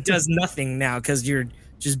 It does nothing now because you're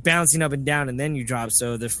just bouncing up and down, and then you drop.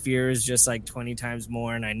 So the fear is just like 20 times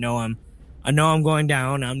more, and I know I'm going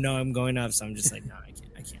down. I know I'm going up. So I'm just like, no, I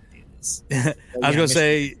can't do this. I was gonna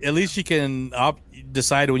say, at least you can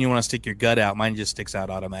decide when you want to stick your gut out. Mine just sticks out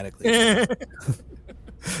automatically.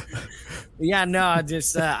 Yeah, no,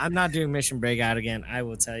 just I'm not doing Mission Breakout again. I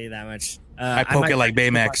will tell you that much. I poke it like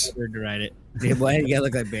Baymax. To ride it. Yeah, boy, you gotta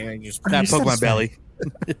look like Bear and just I poke my belly.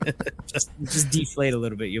 just deflate a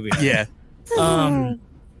little bit. You'll be right. Yeah.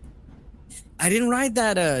 I didn't ride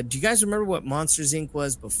that. Do you guys remember what Monsters Inc.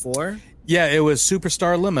 was before? Yeah, it was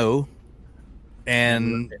Superstar Limo,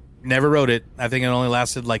 and never rode it. I think it only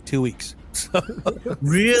lasted like 2 weeks.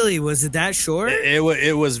 Really? Was it that short?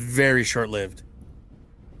 It was very short lived.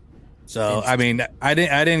 So I mean, I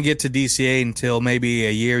didn't get to DCA until maybe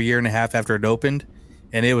a year and a half after it opened,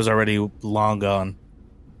 and it was already long gone.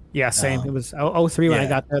 Yeah, same. It was 03 when I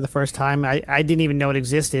got there the first time. I didn't even know it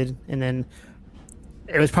existed, and then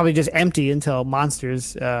it was probably just empty until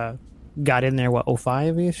Monsters got in there. What,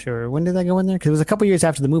 05-ish, or when did I go in there? Because it was a couple years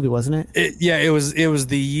after the movie, wasn't it? It was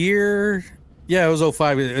the year. Yeah, it was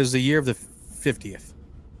 05. It was the year of the 50th.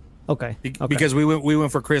 Okay. Because we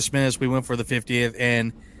went for Christmas, we went for the 50th,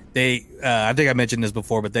 and they I think I mentioned this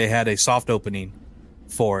before, but they had a soft opening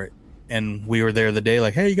for it, and we were there the day.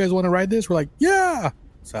 Like, hey, you guys want to ride this? We're like, yeah.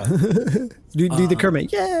 So do the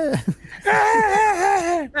Kermit, yeah.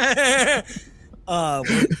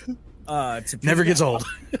 Never gets old.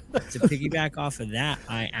 To piggyback off of that,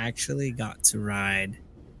 I actually got to ride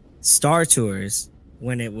Star Tours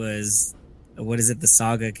when it was, what is it? The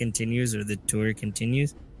saga continues, or the tour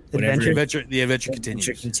continues. The adventure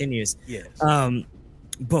continues. Yes. Yes.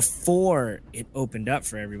 Before it opened up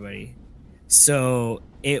for everybody, so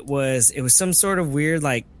it was some sort of weird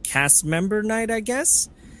like cast member night, I guess,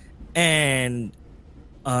 and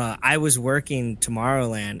I was working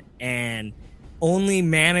Tomorrowland, and only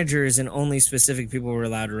managers and only specific people were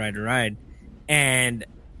allowed to ride a ride. And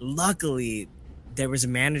luckily there was a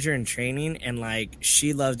manager in training, and like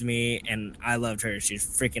she loved me and I loved her. She's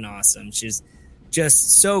freaking awesome. She's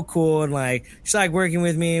just so cool, and like she's like working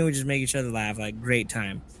with me, and we just make each other laugh. Like, great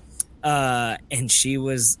time. And she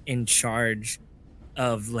was in charge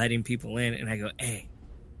of letting people in, and I go, hey,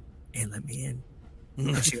 let me in.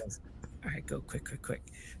 And she goes, all right, go quick.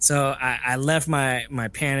 So I left my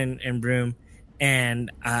pan and broom,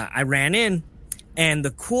 and I ran in. And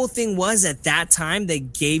the cool thing was, at that time, they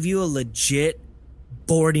gave you a legit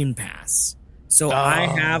boarding pass. So I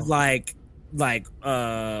have like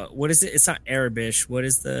what is it? It's not Arabish. What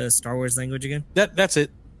is the Star Wars language again? That's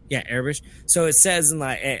it. Yeah, Arabish. So it says in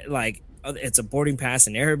like it's a boarding pass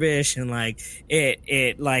in Arabish, and like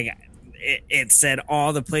it said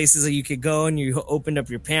all the places that you could go, and you opened up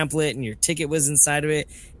your pamphlet and your ticket was inside of it.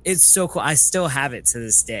 It's so cool. I still have it to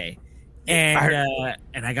this day. And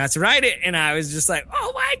I got to ride it, and I was just like,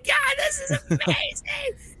 oh my God, this is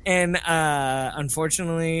amazing. And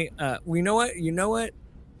unfortunately, you know what?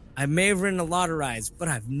 I may have ridden a lot of rides, but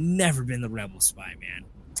I've never been the Rebel Spy, man.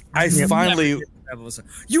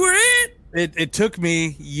 You were in? It took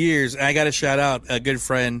me years, and I got to shout out a good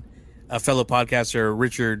friend, a fellow podcaster,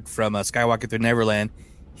 Richard from Skywalker Through Neverland.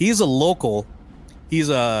 He's a local. He's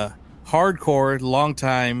a hardcore,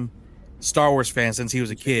 longtime Star Wars fan since he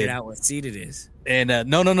was a kid. Figured out what seat it is. And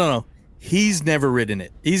no. He's never ridden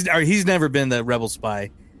it. He's never been the Rebel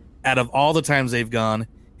Spy. Out of all the times they've gone,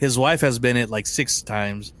 his wife has been it like 6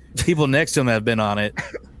 times. People next to him have been on it.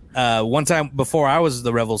 One time before I was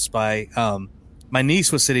the Rebel Spy, my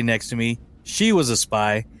niece was sitting next to me. She was a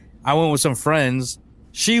spy. I went with some friends.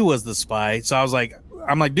 She was the spy. So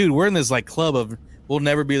I'm like, dude, we're in this like club of we'll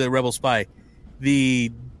never be the Rebel Spy.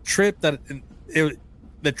 The trip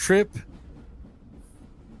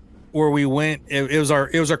where we went, it was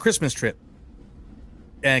our Christmas trip,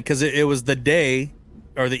 and because it was the day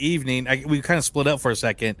or the evening, we kind of split up for a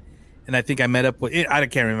second, and I think I met up with I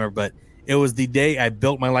can't remember, but it was the day I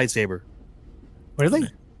built my lightsaber. Really?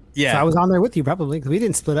 Yeah. So I was on there with you probably, because we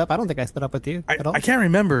didn't split up. I don't think I split up with you at all. I can't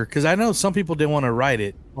remember, because I know some people didn't want to ride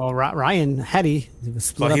it. Well, Ryan he was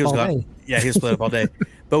split up all day. Yeah, he was split up all day.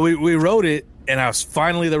 But we rode it, and I was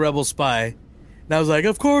finally the Rebel Spy. And I was like,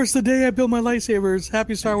 of course, the day I built my lightsabers.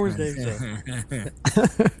 Happy Star Wars Day. So.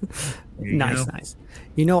 Nice.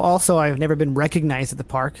 You know, also, I've never been recognized at the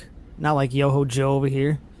park. Not like Yoho Joe over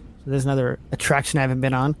here. So there's another attraction I haven't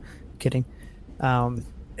been on. Kidding. And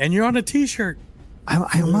you're on a T-shirt. I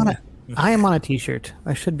am on a T-shirt.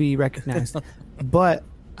 I should be recognized. But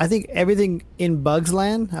I think everything in Bugs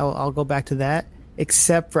Land, I'll go back to that,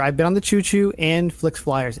 except for I've been on the Choo Choo and Flix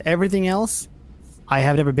Flyers. Everything else I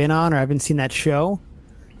have never been on, or I haven't seen that show,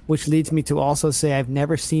 which leads me to also say I've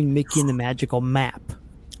never seen Mickey and the Magical Map.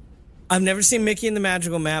 I've never seen Mickey and the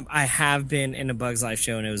Magical Map. I have been in a Bugs Life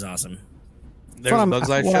show, and it was awesome. There's a Bugs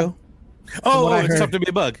Life show? It's tough to be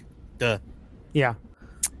a bug. Duh. Yeah.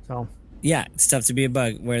 So. Yeah, it's tough to be a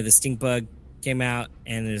bug, where the stink bug came out,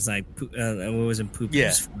 and there's like, what was it, poop?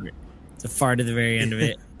 Yeah. It's a fart at the very end of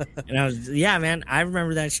it. And I was, yeah, man, I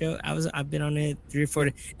remember that show. I've been on it 3 or 4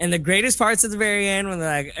 days. And the greatest parts at the very end when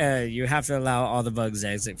they're like, you have to allow all the bugs to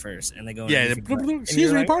exit first. And they go,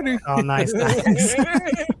 excuse me, partner. Oh, nice.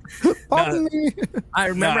 Pardon me. I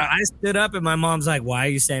remember I stood up and my mom's like, why are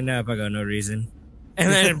you standing up? I go, no reason.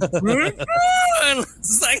 And then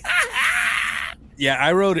it's like, yeah,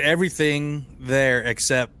 I rode everything there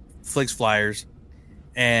except Flix Flyers.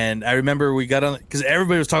 And I remember we got on because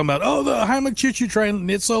everybody was talking about, oh, the Heimlich Choo Choo Train,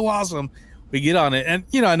 it's so awesome. We get on it, and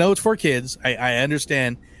I know it's for kids. I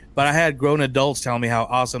understand, but I had grown adults telling me how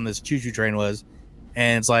awesome this choo choo train was,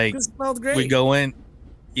 and it's like it smelled great. We go in,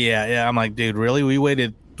 yeah. I'm like, dude, really? We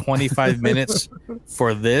waited 25 minutes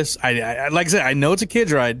for this? I like I said, I know it's a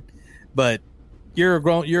kids ride, but you're a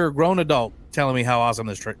grown adult telling me how awesome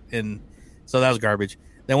this and so that was garbage.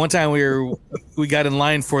 Then one time we got in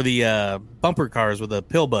line for the bumper cars with the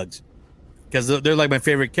pill bugs because they're like my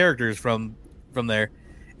favorite characters from there,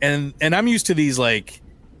 and I'm used to these like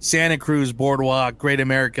Santa Cruz Boardwalk, Great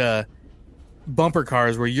America bumper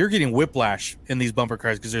cars where you're getting whiplash in these bumper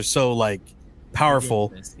cars because they're so like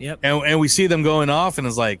powerful. Yep. And we see them going off, and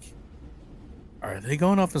it's like, are they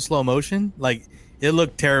going off in slow motion? Like it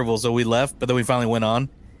looked terrible, so we left, but then we finally went on.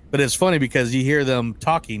 But it's funny because you hear them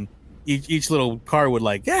talking. Each little car would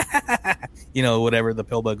like, whatever the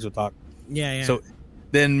pill bugs would talk. Yeah. So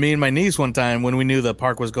then me and my niece one time when we knew the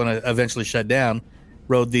park was going to eventually shut down,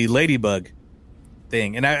 rode the ladybug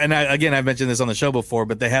thing. And I again, I've mentioned this on the show before,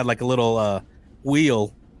 but they had like a little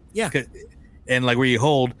wheel. Yeah. And like where you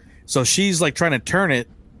hold. So she's like trying to turn it.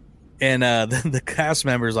 And the cast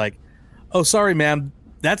member's like, oh, sorry, ma'am.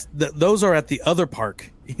 Those are at the other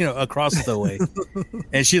park. Across the way.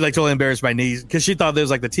 And she like totally embarrassed my niece because she thought there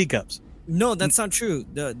was like the teacups. No, that's not true.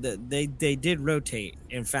 They did rotate.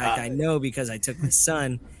 In fact, I know because I took my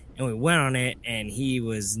son and we went on it, and he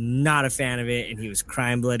was not a fan of it, and he was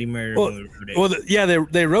crying bloody murder.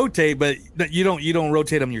 They rotate, but you don't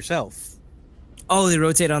rotate them yourself. Oh, they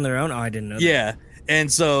rotate on their own. Oh, I didn't know. Yeah,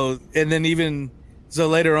 that. and then even so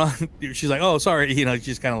later on, she's like, "Oh, sorry," she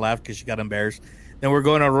just kind of laughed because she got embarrassed. Then we're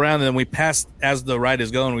going around, and then we passed as the ride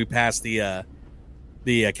is going. We passed the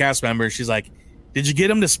cast member. She's like, "Did you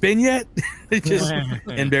get him to spin yet?" Just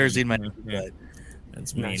embarrassing my.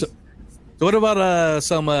 That's mean. So what about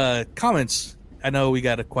some comments? I know we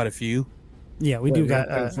got quite a few. Yeah, we do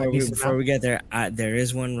got. Before we get there, there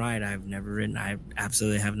is one ride I've never ridden. I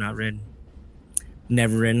absolutely have not ridden.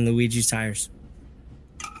 Never ridden Luigi's tires.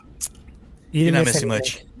 You're not missing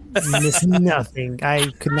much. Miss nothing.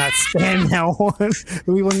 I could not stand that one.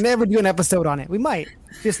 We will never do an episode on it. We might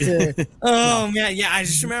just to. Man, yeah. I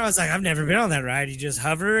just remember I was like, I've never been on that ride. You just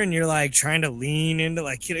hover and you're like trying to lean into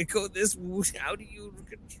like, can it go this? How do you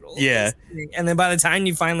control? Yeah, this thing? And then by the time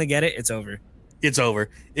you finally get it, it's over. It's over.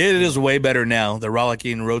 It is way better now. The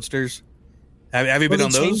Rollicking Roadsters. Have you been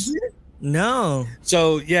on those? No.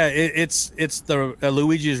 So yeah, it's the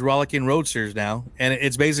Luigi's Rollicking Roadsters now, and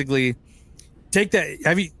it's basically. Take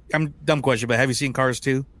that. Dumb question, but have you seen Cars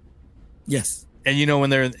 2? Yes. And when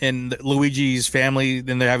they're in Luigi's family,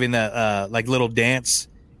 then they're having that like little dance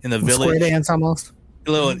in the village. Square dance almost.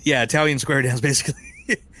 Italian square dance basically.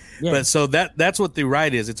 Yeah. But so that's what the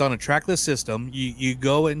ride is. It's on a trackless system. You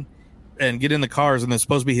go in and get in the cars, and they're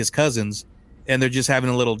supposed to be his cousins, and they're just having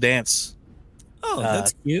a little dance. Oh,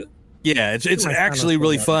 that's cute. Yeah, it's actually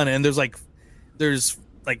really fun, and there's like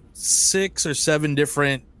 6 or 7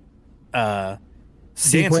 different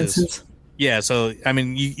dances. Yeah, so I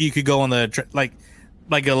mean, you could go on the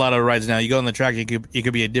like a lot of rides now. You go on the track, it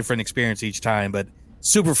could be a different experience each time, but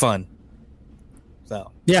super fun.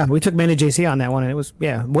 So yeah, we took Manny JC on that one, and it was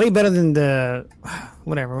way better than the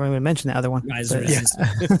whatever. We mentioned the other one. Rise.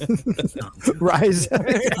 Rise.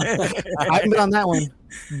 I haven't been on that one,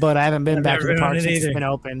 but I haven't been back to the park since it's been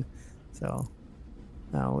open. So.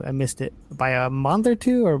 No, I missed it by a month or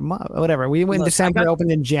two or whatever. We went in December,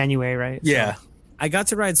 opened in January, right? Yeah. So. I got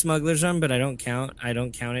to ride Smuggler's Run, but I don't count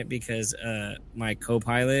it because my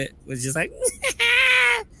co-pilot was just like,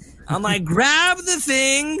 I'm like, grab the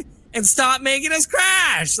thing and stop making us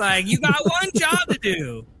crash. Like, you got one job to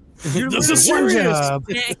do. This is serious.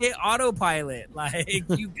 Can't hit autopilot. Like,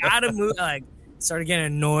 you gotta move. Like, started getting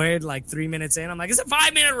annoyed like 3 minutes in. I'm like, it's a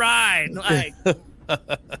 5-minute ride. Like,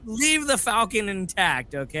 leave the Falcon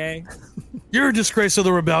intact, okay? You're a disgrace to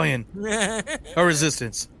the rebellion or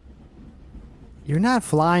resistance. You're not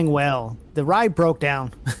flying well. The ride broke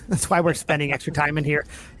down. That's why we're spending extra time in here.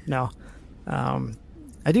 No.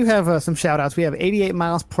 I do have some shout outs. We have 88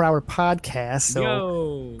 miles per hour podcast.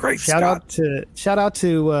 So great. Shout out to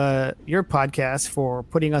your podcast for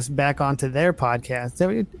putting us back onto their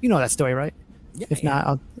podcast. You know that story, right? Yeah, If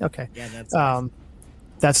not, okay. Yeah, that's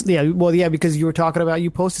That's well, yeah, because you were talking about,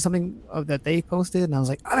 you posted something that they posted, and I was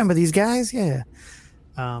like, I remember these guys, yeah.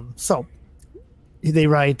 So they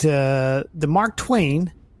write the Mark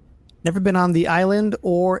Twain, never been on the island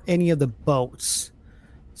or any of the boats.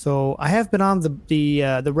 So I have been on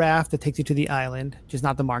the raft that takes you to the island, just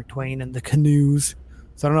not the Mark Twain, and the canoes.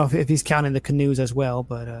 So I don't know if he's counting the canoes as well,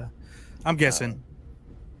 but I'm guessing.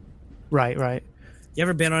 Right. You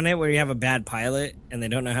ever been on it where you have a bad pilot and they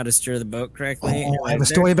don't know how to steer the boat correctly? Oh, I have a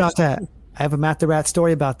story about that. I have a Matt the Rat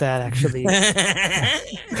story about that, actually.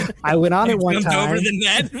 I went on it one Jumped time. over the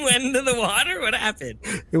net and went into the water? What happened?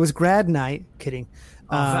 It was grad night. Kidding.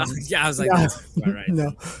 Yeah, I was like, no, that's about right.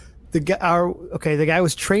 no. The guy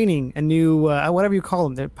was training a new, whatever you call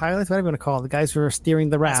them, the pilots, whatever you want to call them, the guys who are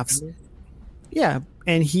steering the rafts. Yeah,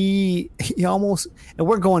 and he almost, and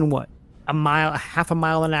we're going what? Half a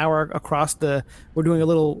mile an hour across we're doing a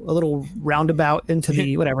little roundabout into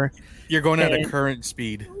the whatever. You're going at a current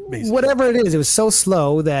speed, basically. Whatever it is, it was so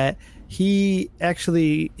slow that he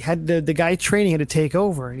actually had the guy training had to take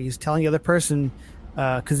over, and he's telling the other person,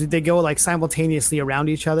 because they go like simultaneously around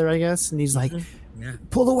each other, I guess, and he's like,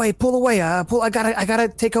 pull away, I gotta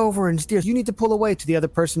take over and steer. You need to pull away to the other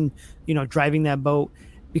person, driving that boat,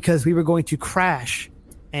 because we were going to crash,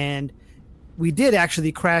 and we did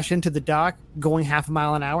actually crash into the dock going half a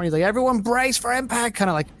mile an hour. And he's like, everyone brace for impact, kind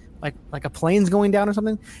of like a plane's going down or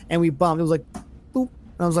something. And we bumped. It was like, boop.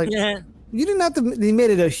 And I was like, you didn't have to. They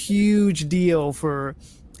made it a huge deal for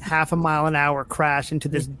half a mile an hour crash into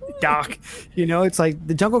this dock. It's like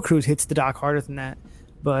the Jungle Cruise hits the dock harder than that.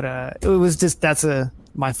 But it was just, that's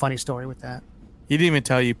my funny story with that. He didn't even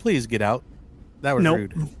tell you, please get out. That was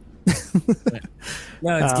rude.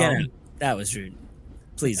 No, it's get out. That was rude.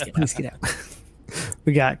 Please get out.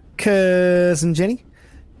 We got Cousin Jenny.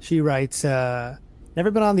 She writes, never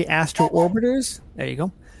been on the Astro Orbiters. There you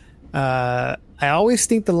go. I always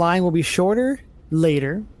think the line will be shorter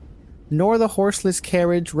later, nor the horseless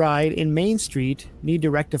carriage ride in Main Street. Need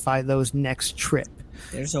to rectify those next trip.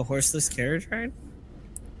 There's a horseless carriage ride?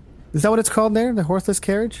 Is that what it's called there? The horseless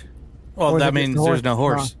carriage? Well, that means there's no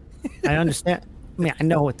horse. I understand. I mean, I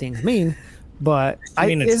know what things mean, but You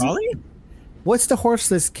mean a trolley? What's the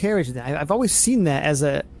horseless carriage then? I've always seen that as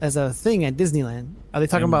a thing at Disneyland. Are they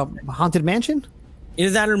talking about Haunted Mansion?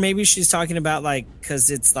 Either that, or maybe she's talking about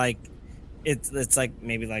because it's like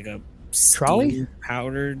maybe like a trolley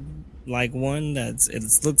powdered one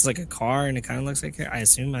it looks like a car and it kind of looks like I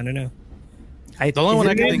assume. I don't know. The only one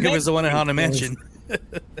I can think of is the one at Haunted Mansion.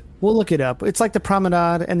 We'll look it up. It's like the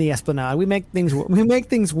Promenade and the Esplanade. We make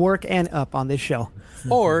things work and up on this show.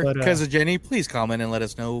 Or, Cousin Jenny, please comment and let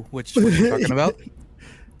us know which one you're talking about.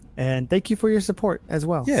 And thank you for your support as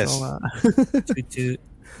well. Yes. So,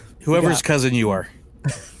 whoever's cousin you are.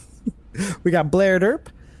 We got Blair Derp.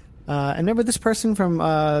 And remember this person from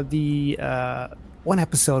the one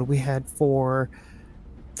episode we had for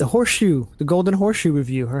the Golden Horseshoe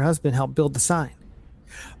review. Her husband helped build the sign.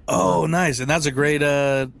 Oh, nice. And that's a great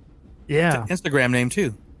Instagram name,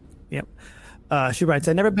 too. Yep. She writes,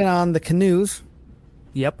 I've never been on the canoes.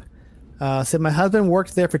 Yep. Said my husband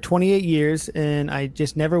worked there for 28 years, and I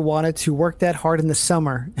just never wanted to work that hard in the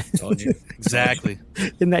summer. Told you. Exactly.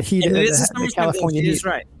 In that heat, the California heat.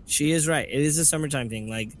 She is right. It is a summertime thing.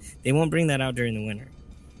 Like, they won't bring that out during the winter.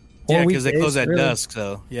 Yeah, because they close at dusk,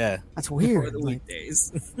 so, yeah. That's weird. Or the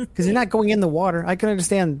weekdays. Because you're not going in the water. I can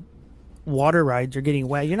understand water rides are getting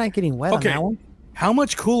wet. You're not getting wet on that one. How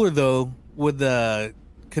much cooler, though, would the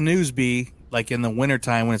canoes be, like, in the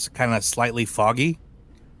wintertime when it's kind of slightly foggy?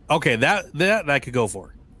 Okay, that I could go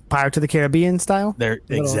for. Pirate of the Caribbean style?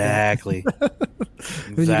 Exactly.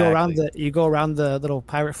 When you go around the little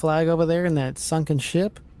pirate flag over there in that sunken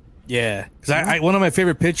ship. Yeah, because one of my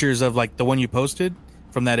favorite pictures of like the one you posted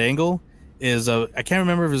from that angle is I can't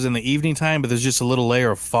remember if it was in the evening time, but there's just a little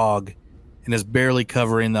layer of fog, and it's barely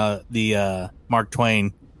covering the Mark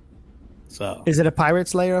Twain. So is it a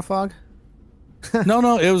pirate's layer of fog?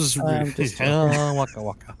 No, it was waka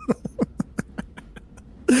waka.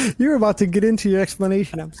 You were about to get into your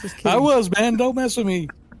explanation. I'm just kidding. I was, man. Don't mess with me.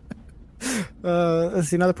 Let's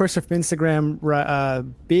see. Another person from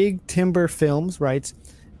Instagram, Big Timber Films, writes,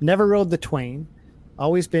 never rode the Twain.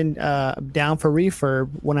 Always been down for refurb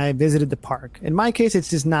when I visited the park. In my case, it's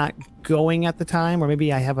just not going at the time, or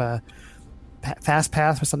maybe I have a fast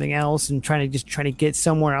pass for something else and trying to get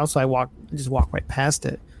somewhere else. So I walk right past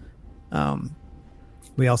it.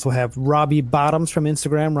 We also have Robbie Bottoms from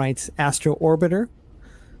Instagram writes Astro Orbiter.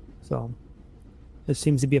 So it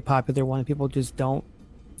seems to be a popular one. People just don't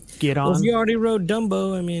get on. Well, if you already rode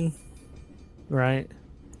Dumbo, I mean, right?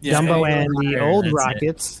 Yeah, Dumbo and the old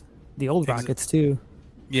rockets. The old rockets too.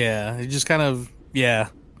 Yeah, it just kind of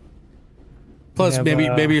Plus, have,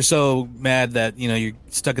 maybe you're so mad that you're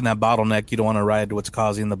stuck in that bottleneck. You don't want to ride what's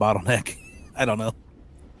causing the bottleneck. I don't know.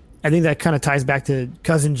 I think that kind of ties back to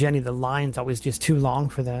Cousin Jenny. The line's always just too long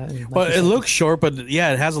for that. Well, it looks short, but it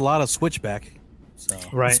has a lot of switchback. So.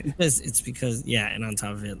 Right. It's because and on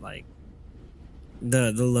top of it, like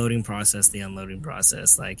the loading process, the unloading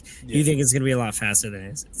process, like you think it's gonna be a lot faster than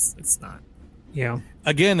it is. It's not. Yeah.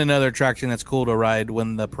 Again, another attraction that's cool to ride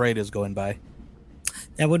when the parade is going by.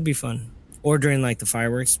 That would be fun. Or during like the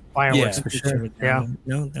fireworks. Fireworks for sure. Yeah.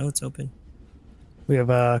 No, it's open. We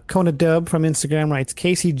have Kona Dub from Instagram writes,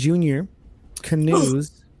 Casey Jr.,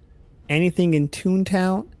 canoes, anything in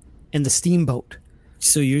Toontown, and the steamboat.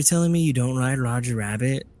 So you're telling me you don't ride Roger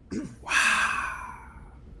Rabbit? Wow.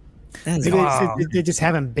 That's They just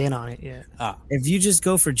haven't been on it yet. If you just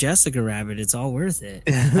go for Jessica Rabbit, it's all worth it.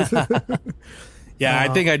 I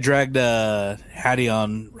think I dragged Hattie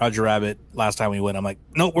on Roger Rabbit last time we went. I'm like,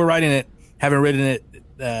 nope, we're riding it. Haven't ridden it,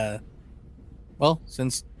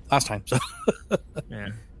 since last time. So, yeah.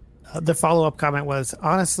 The follow-up comment was,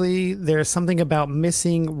 honestly, there's something about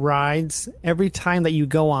missing rides every time that you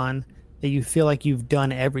go on that you feel like you've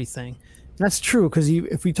done everything. And that's true, because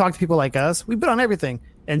if we talk to people like us, we've been on everything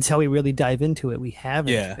until we really dive into it. We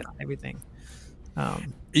haven't been on everything.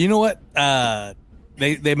 You know what?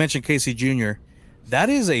 They mentioned Casey Jr. That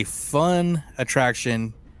is a fun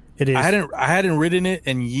attraction. It is. I hadn't ridden it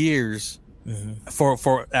in years.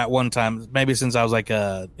 For at one time, maybe since I was like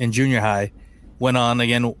in junior high. Went on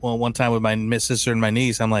again one time with my sister and my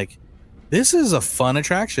niece. I'm like, this is a fun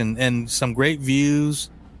attraction and some great views.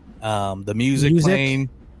 The music playing,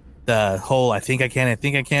 the whole I think I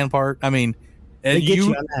can part. I mean, they get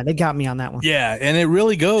you on that. They got me on that one. Yeah, and it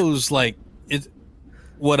really goes like it.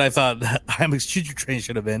 What I thought I'm Choo-Choo Train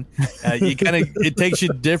should have been. It takes you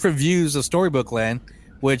different views of Storybook Land,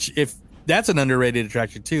 which if that's an underrated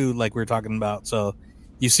attraction too, like we were talking about. So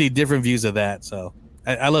you see different views of that. So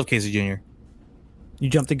I love Casey Jr. You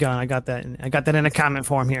jumped the gun. I got that in a comment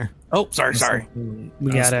form here. Oh, sorry.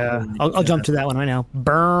 We got I'll jump to that one right now.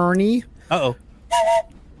 Bernie. Uh-oh.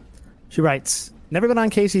 She writes, never been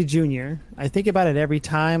on Casey Jr. I think about it every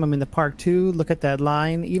time I'm in the park too. Look at that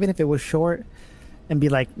line, even if it was short, and be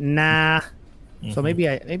like, nah. So maybe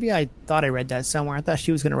I thought I read that somewhere. I thought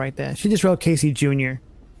she was gonna write that. She just wrote Casey Jr.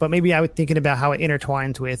 But maybe I was thinking about how it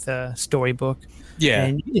intertwines with Storybook. Yeah,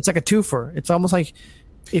 and it's like a twofer. It's almost like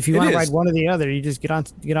if you want to ride one or the other, you just get on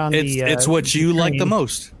It's what you like the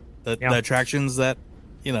most. The attractions that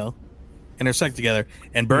intersect together.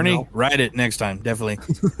 And Bernie, ride it next time, definitely.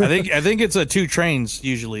 I think it's 2 trains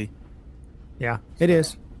usually. Yeah, it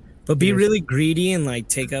is. But be really greedy and like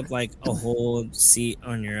take up like a whole seat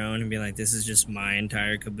on your own and be like, this is just my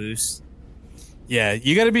entire caboose. Yeah,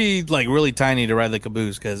 you got to be like really tiny to ride the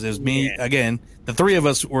caboose because there's me again. The 3 of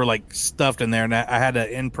us were like stuffed in there, and I had an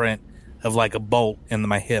imprint of like a bolt in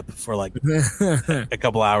my hip for like a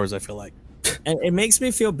couple hours. I feel like, and it makes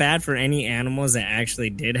me feel bad for any animals that actually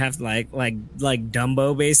did have like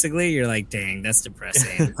Dumbo. Basically, you're like, dang, that's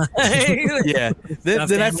depressing. Yeah,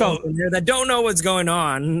 then I felt in there that don't know what's going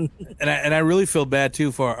on, and I really feel bad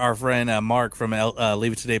too for our friend Mark from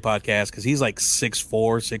Leave It Today podcast because he's like 6'4",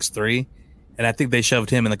 6'3". And I think they shoved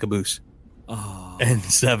him in the caboose. Oh. And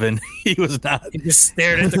 7, he was not. He just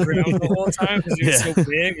stared at the ground the whole time because he was so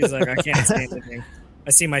big. He's like, I can't see anything.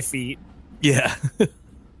 I see my feet. Yeah.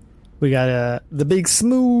 We got the Big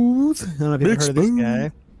Smooth. I don't know if you've heard of this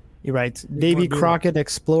guy. He writes, Davy Crockett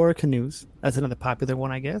Explorer Canoes. That's another popular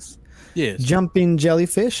one, I guess. Yes. Jumping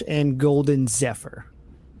Jellyfish and Golden Zephyr.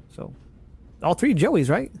 So, all 3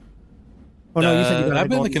 Joeys, right? Oh, no, you said you got I've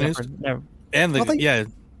been in the canoes. Never. And yeah.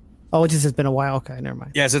 Oh, it just has been a while. Okay, never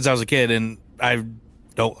mind. Yeah, since I was a kid, and I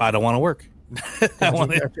don't want to work.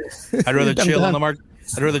 I'd rather chill on the Mark.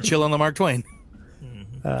 I'd rather chill on the Mark Twain.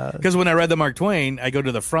 Because when I read the Mark Twain, I go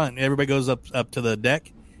to the front. Everybody goes up to the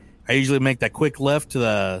deck. I usually make that quick left to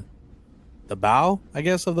the bow, I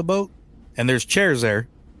guess, of the boat, and there's chairs there,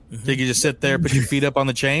 so you can just sit there, put your feet up on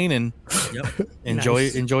the chain, and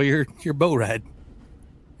enjoy your boat ride.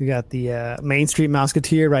 We got the Main Street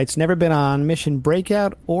Mouseketeer writes, never been on Mission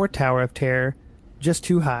Breakout or Tower of Terror, just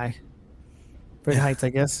too high. For heights, I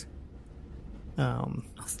guess.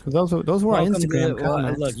 Those were our Instagram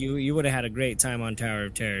comments. Look, you would have had a great time on Tower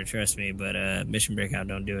of Terror, trust me. But Mission Breakout,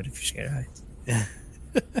 don't do it if you're scared of heights.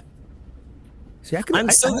 See,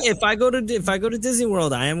 if I go to Disney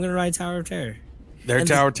World, I am going to ride Tower of Terror. Their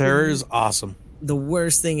Tower of Terror is awesome. The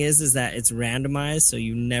worst thing is that it's randomized, so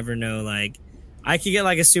you never know. Like, I could get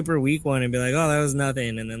like a super weak one and be like, "Oh, that was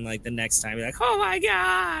nothing," and then like the next time, be like, "Oh my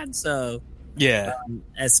god!" So Yeah.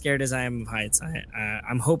 As scared as I am of heights,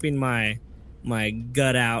 I'm hoping my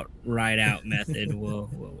gut out, ride out method will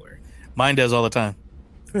work. Mine does all the time.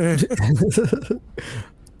 There's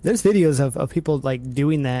videos of people like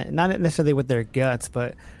doing that, not necessarily with their guts,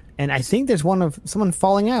 and I think there's one of someone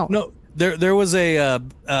falling out. No, there was a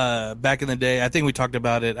back in the day. I think we talked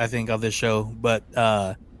about it. I think on this show, but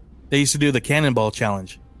they used to do the cannonball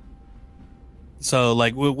challenge. So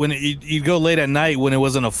like when you'd go late at night when it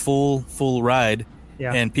wasn't a full ride,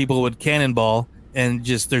 and people would cannonball and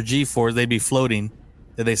just their G-force, they'd be floating.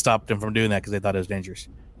 That they stopped them from doing that because they thought it was dangerous.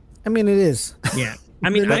 I mean, it is. Yeah. I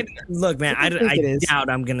mean, look, man, I doubt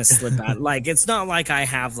I'm going to slip out. Like, it's not like I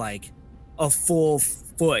have, like, a full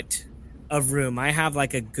foot of room. I have,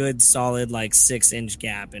 like, a good, solid, like, 6-inch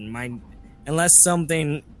gap. And unless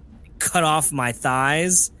something cut off my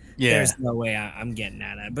thighs, there's no way I'm getting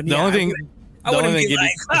at it. But the only thing... I wouldn't be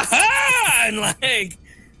like, ha-ha! And, like,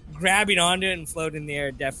 grabbing onto it and floating in the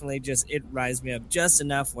air definitely it rises me up just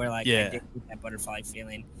enough where, like, I did get that butterfly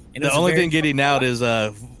feeling. And the only thing getting out is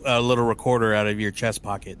a little recorder out of your chest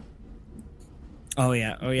pocket. Oh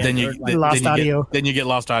yeah. Then you lost audio. Then you get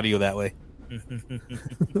lost audio that way.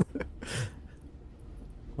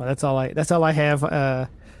 Well, that's all I have. I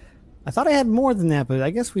thought I had more than that, but I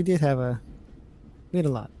guess we had a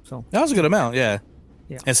lot. So that was a good amount. Yeah.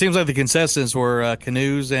 It seems like the contestants were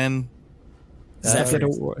canoes and Zephyr,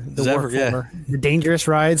 the dangerous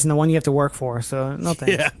rides and the one you have to work for. So no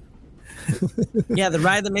thanks. Yeah. Yeah, the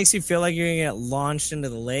ride that makes you feel like you're gonna get launched into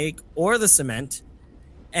the lake or the cement,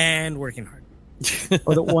 and working hard.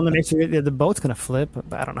 Or the one that makes you the boat's gonna flip,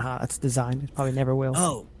 but I don't know how that's designed. It probably never will.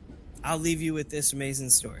 Oh, I'll leave you with this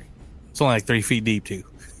amazing story. It's only like 3 feet deep too.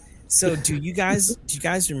 So, do you guys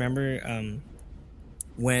remember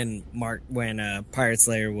when Pirate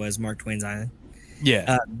Slayer was Mark Twain's island?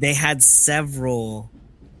 Yeah, they had several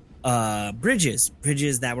bridges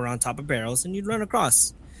that were on top of barrels, and you'd run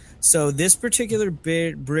across. So this particular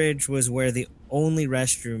bridge was where the only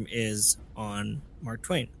restroom is on Mark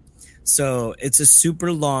Twain. So it's a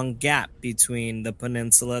super long gap between the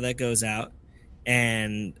peninsula that goes out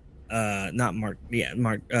and Tom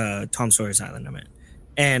Sawyer's Island, I meant.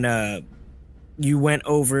 And you went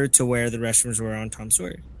over to where the restrooms were on Tom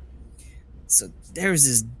Sawyer. So there was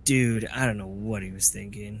this dude, I don't know what he was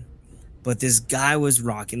thinking. But this guy was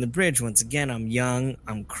rocking the bridge. Once again, I'm young.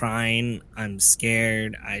 I'm crying. I'm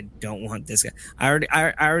scared. I don't want this guy.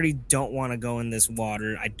 I already don't want to go in this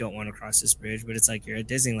water. I don't want to cross this bridge. But it's like you're at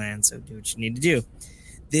Disneyland, so do what you need to do.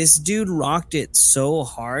 This dude rocked it so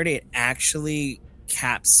hard it actually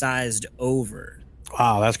capsized over.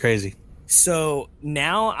 Wow, that's crazy. So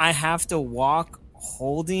now I have to walk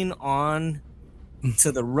holding on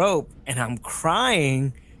to the rope, and I'm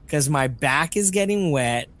crying because my back is getting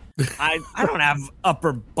wet. I don't have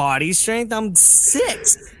upper body strength. I'm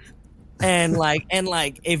 6. And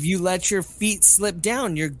if you let your feet slip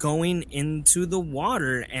down, you're going into the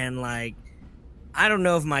water. And like, I don't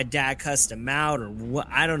know if my dad cussed him out or what.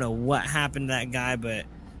 I don't know what happened to that guy, but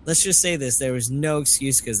let's just say this. There was no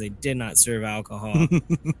excuse because they did not serve alcohol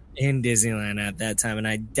in Disneyland at that time. And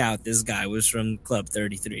I doubt this guy was from Club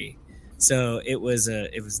 33. So it was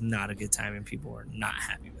not a good time, and people were not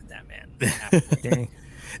happy with that man. Dang.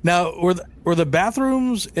 Now, were the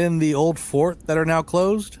bathrooms in the old fort that are now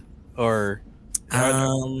closed, or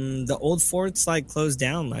the old fort's like closed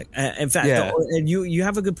down? Like, in fact, you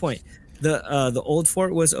have a good point. The old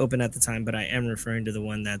fort was open at the time, but I am referring to the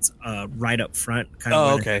one that's right up front. Kind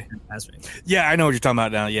of. Oh, okay. Yeah, I know what you're talking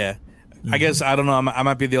about now. Yeah, I guess I don't know. I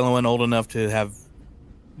might be the only one old enough to have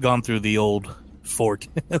gone through the old fort.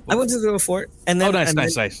 I went to the fort, and then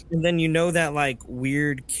nice. And then you know that like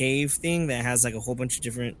weird cave thing that has like a whole bunch of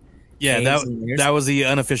different. Yeah, that was the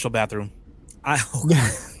unofficial bathroom. I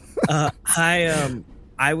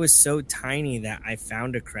was so tiny that I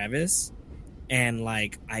found a crevice, and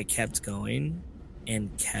like I kept going, and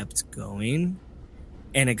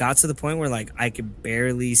it got to the point where like I could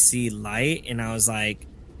barely see light, and I was like,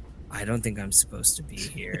 I don't think I'm supposed to be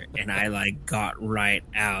here. And I like got right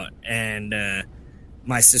out, and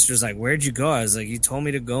my sister's like, where'd you go? I was like, you told me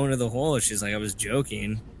to go into the hole. She's like, I was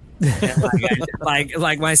joking. And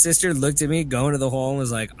like my sister looked at me, go into the hole, and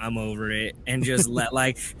was like, I'm over it. And just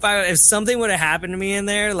if something would have happened to me in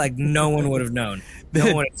there, like no one would have known. No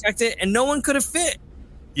one would have checked it, and no one could have fit.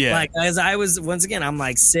 Yeah. Like as I was, once again, I'm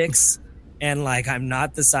like 6. And like I'm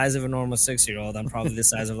not the size of a normal 6-year-old. I'm probably the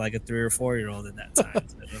size of like a 3 or 4-year-old at that time.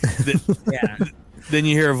 So, yeah. Then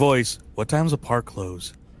you hear a voice. What time's the park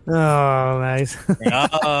close? Oh, nice.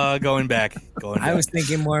 Going back. I was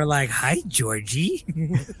thinking more like, "Hi, Georgie."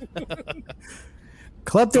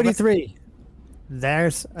 Club 33.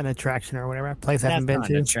 there's an attraction or whatever place I haven't been not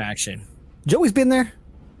to. an attraction. Joey's been there,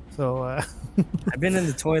 so I've been in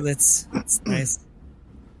the toilets. It's nice.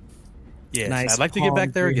 Yes, Nice, I'd like to get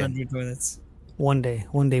back there again. 300 toilets. one day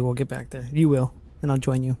we'll get back there. You will, and I'll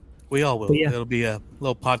join you. We all will. But yeah. It'll be a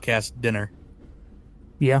little podcast dinner.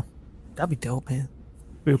 Yeah, that'd be dope, man.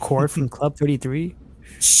 We record from Club 33.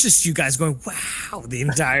 It's just you guys going, wow, the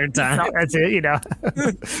entire time. No, that's it. You know,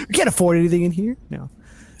 we can't afford anything in here. No.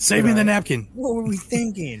 Save me the napkin. What were we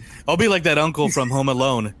thinking? I'll be like that uncle from Home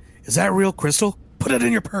Alone. Is that real crystal? Put it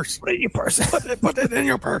in your purse. Put it in your purse. Put it in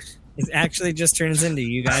your purse. It actually just turns into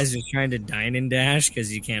you guys just trying to dine and dash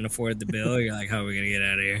because you can't afford the bill. You're like, how are we going to get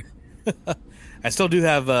out of here? I still do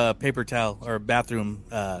have a paper towel or bathroom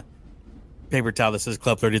paper towel that says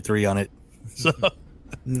Club 33 on it. So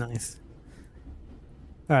Nice.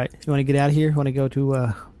 All right, you want to get out of here? Want to go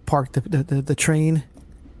to park the train?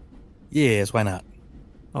 yes, why not?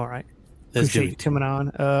 All right. Let's Appreciate do you it. coming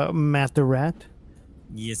on, Matt the Rat,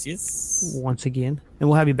 Yes. once again, and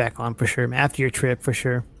we'll have you back on for sure, man, after your trip for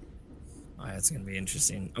sure. Oh, that's going to be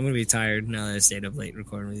interesting. I'm going to be tired now that I stayed up late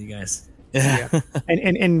recording with you guys. Yeah.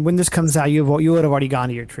 And when this comes out, you would have already gone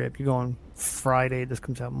to your trip. You're going Friday. This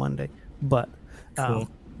comes out Monday, but Cool.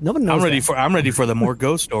 nobody knows. I'm ready for the more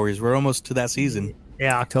ghost stories. We're almost to that season.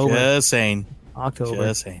 Yeah, October. Just saying. October.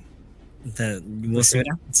 Just saying. We'll see what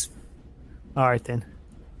happens. All right then.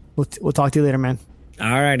 We'll talk to you later, man.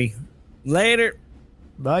 Alrighty. Later.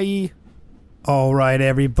 Bye. All right,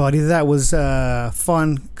 everybody. That was a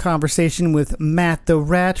fun conversation with Matt the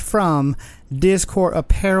Rat from Discord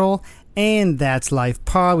Apparel and That's Life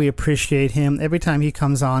Pod. We appreciate him every time he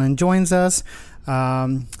comes on and joins us.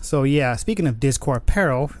 So yeah, speaking of Discord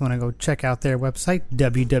Apparel, if you want to go check out their website,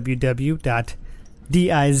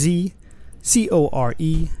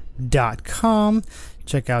 www.dizcore.com.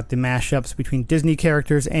 Check out the mashups between Disney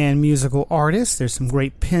characters and musical artists. There's some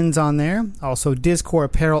great pins on there. Also, Discord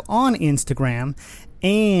Apparel on Instagram.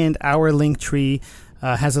 And our link tree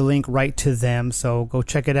has a link right to them. So go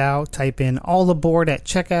check it out. Type in all aboard at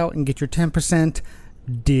checkout and get your 10%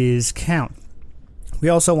 discount. We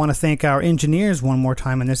also want to thank our engineers one more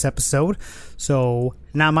time in this episode. So,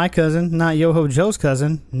 not my cousin, not Yoho Joe's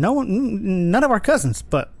cousin. None of our cousins,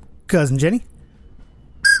 but Cousin Jenny,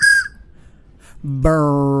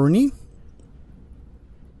 Bernie,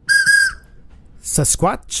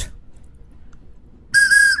 Sasquatch,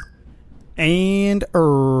 and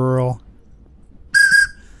Earl.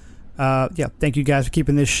 Yeah, thank you guys for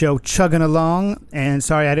keeping this show chugging along. And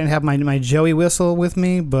sorry I didn't have my Joey whistle with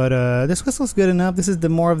me, but this whistle's good enough. This is the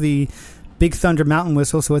more of the Big Thunder Mountain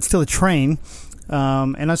whistle, so it's still a train.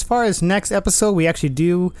 And as far as next episode, we actually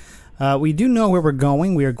do know where we're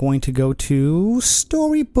going. We are going to go to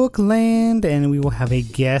Storybook Land, and we will have a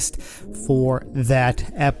guest for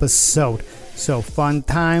that episode. So fun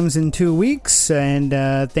times in 2 weeks, and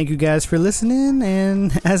thank you guys for listening.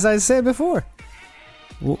 And as I said before,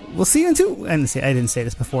 we'll see you in two. I didn't say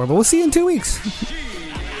this before, but we'll see you in 2 weeks.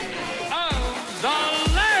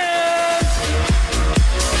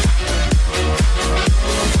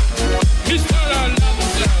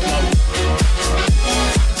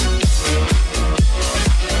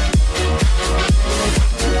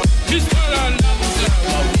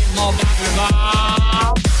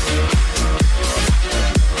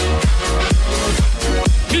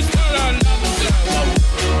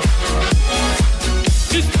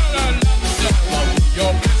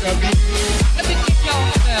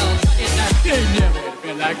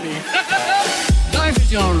 Life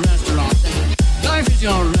is your restaurant. Life is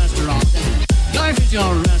your restaurant. Life is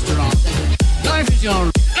your restaurant. Life is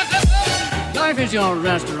your Life is your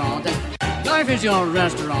restaurant. Life is your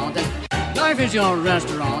restaurant. Life is your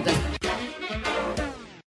restaurant.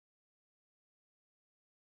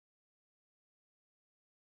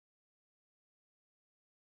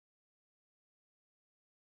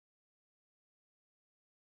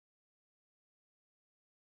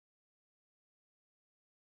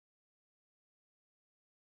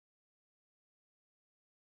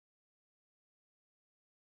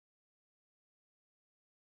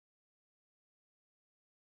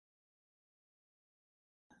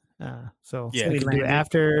 So Yeah. we can do it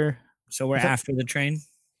after. So we're after the train?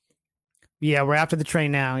 Yeah, we're after the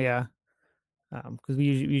train now. Yeah, because we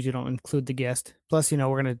usually don't include the guest. Plus, we're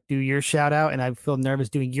gonna do your shout out, and I feel nervous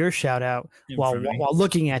doing your shout out while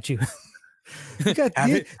looking at you.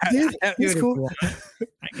 It's cool.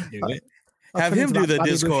 I can do it. Have him do the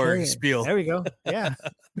Discord spiel. There we go. Yeah,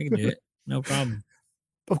 We can do it. No problem.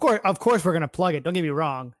 Of course, we're gonna plug it. Don't get me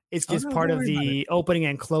wrong. It's just no, part don't of worry about the opening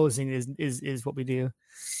and closing is what we do.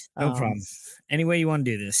 No problem. Any way you want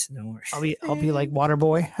to do this, don't worry. I'll be like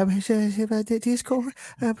Waterboy. Disco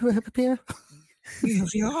prepare.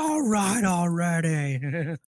 All right, already.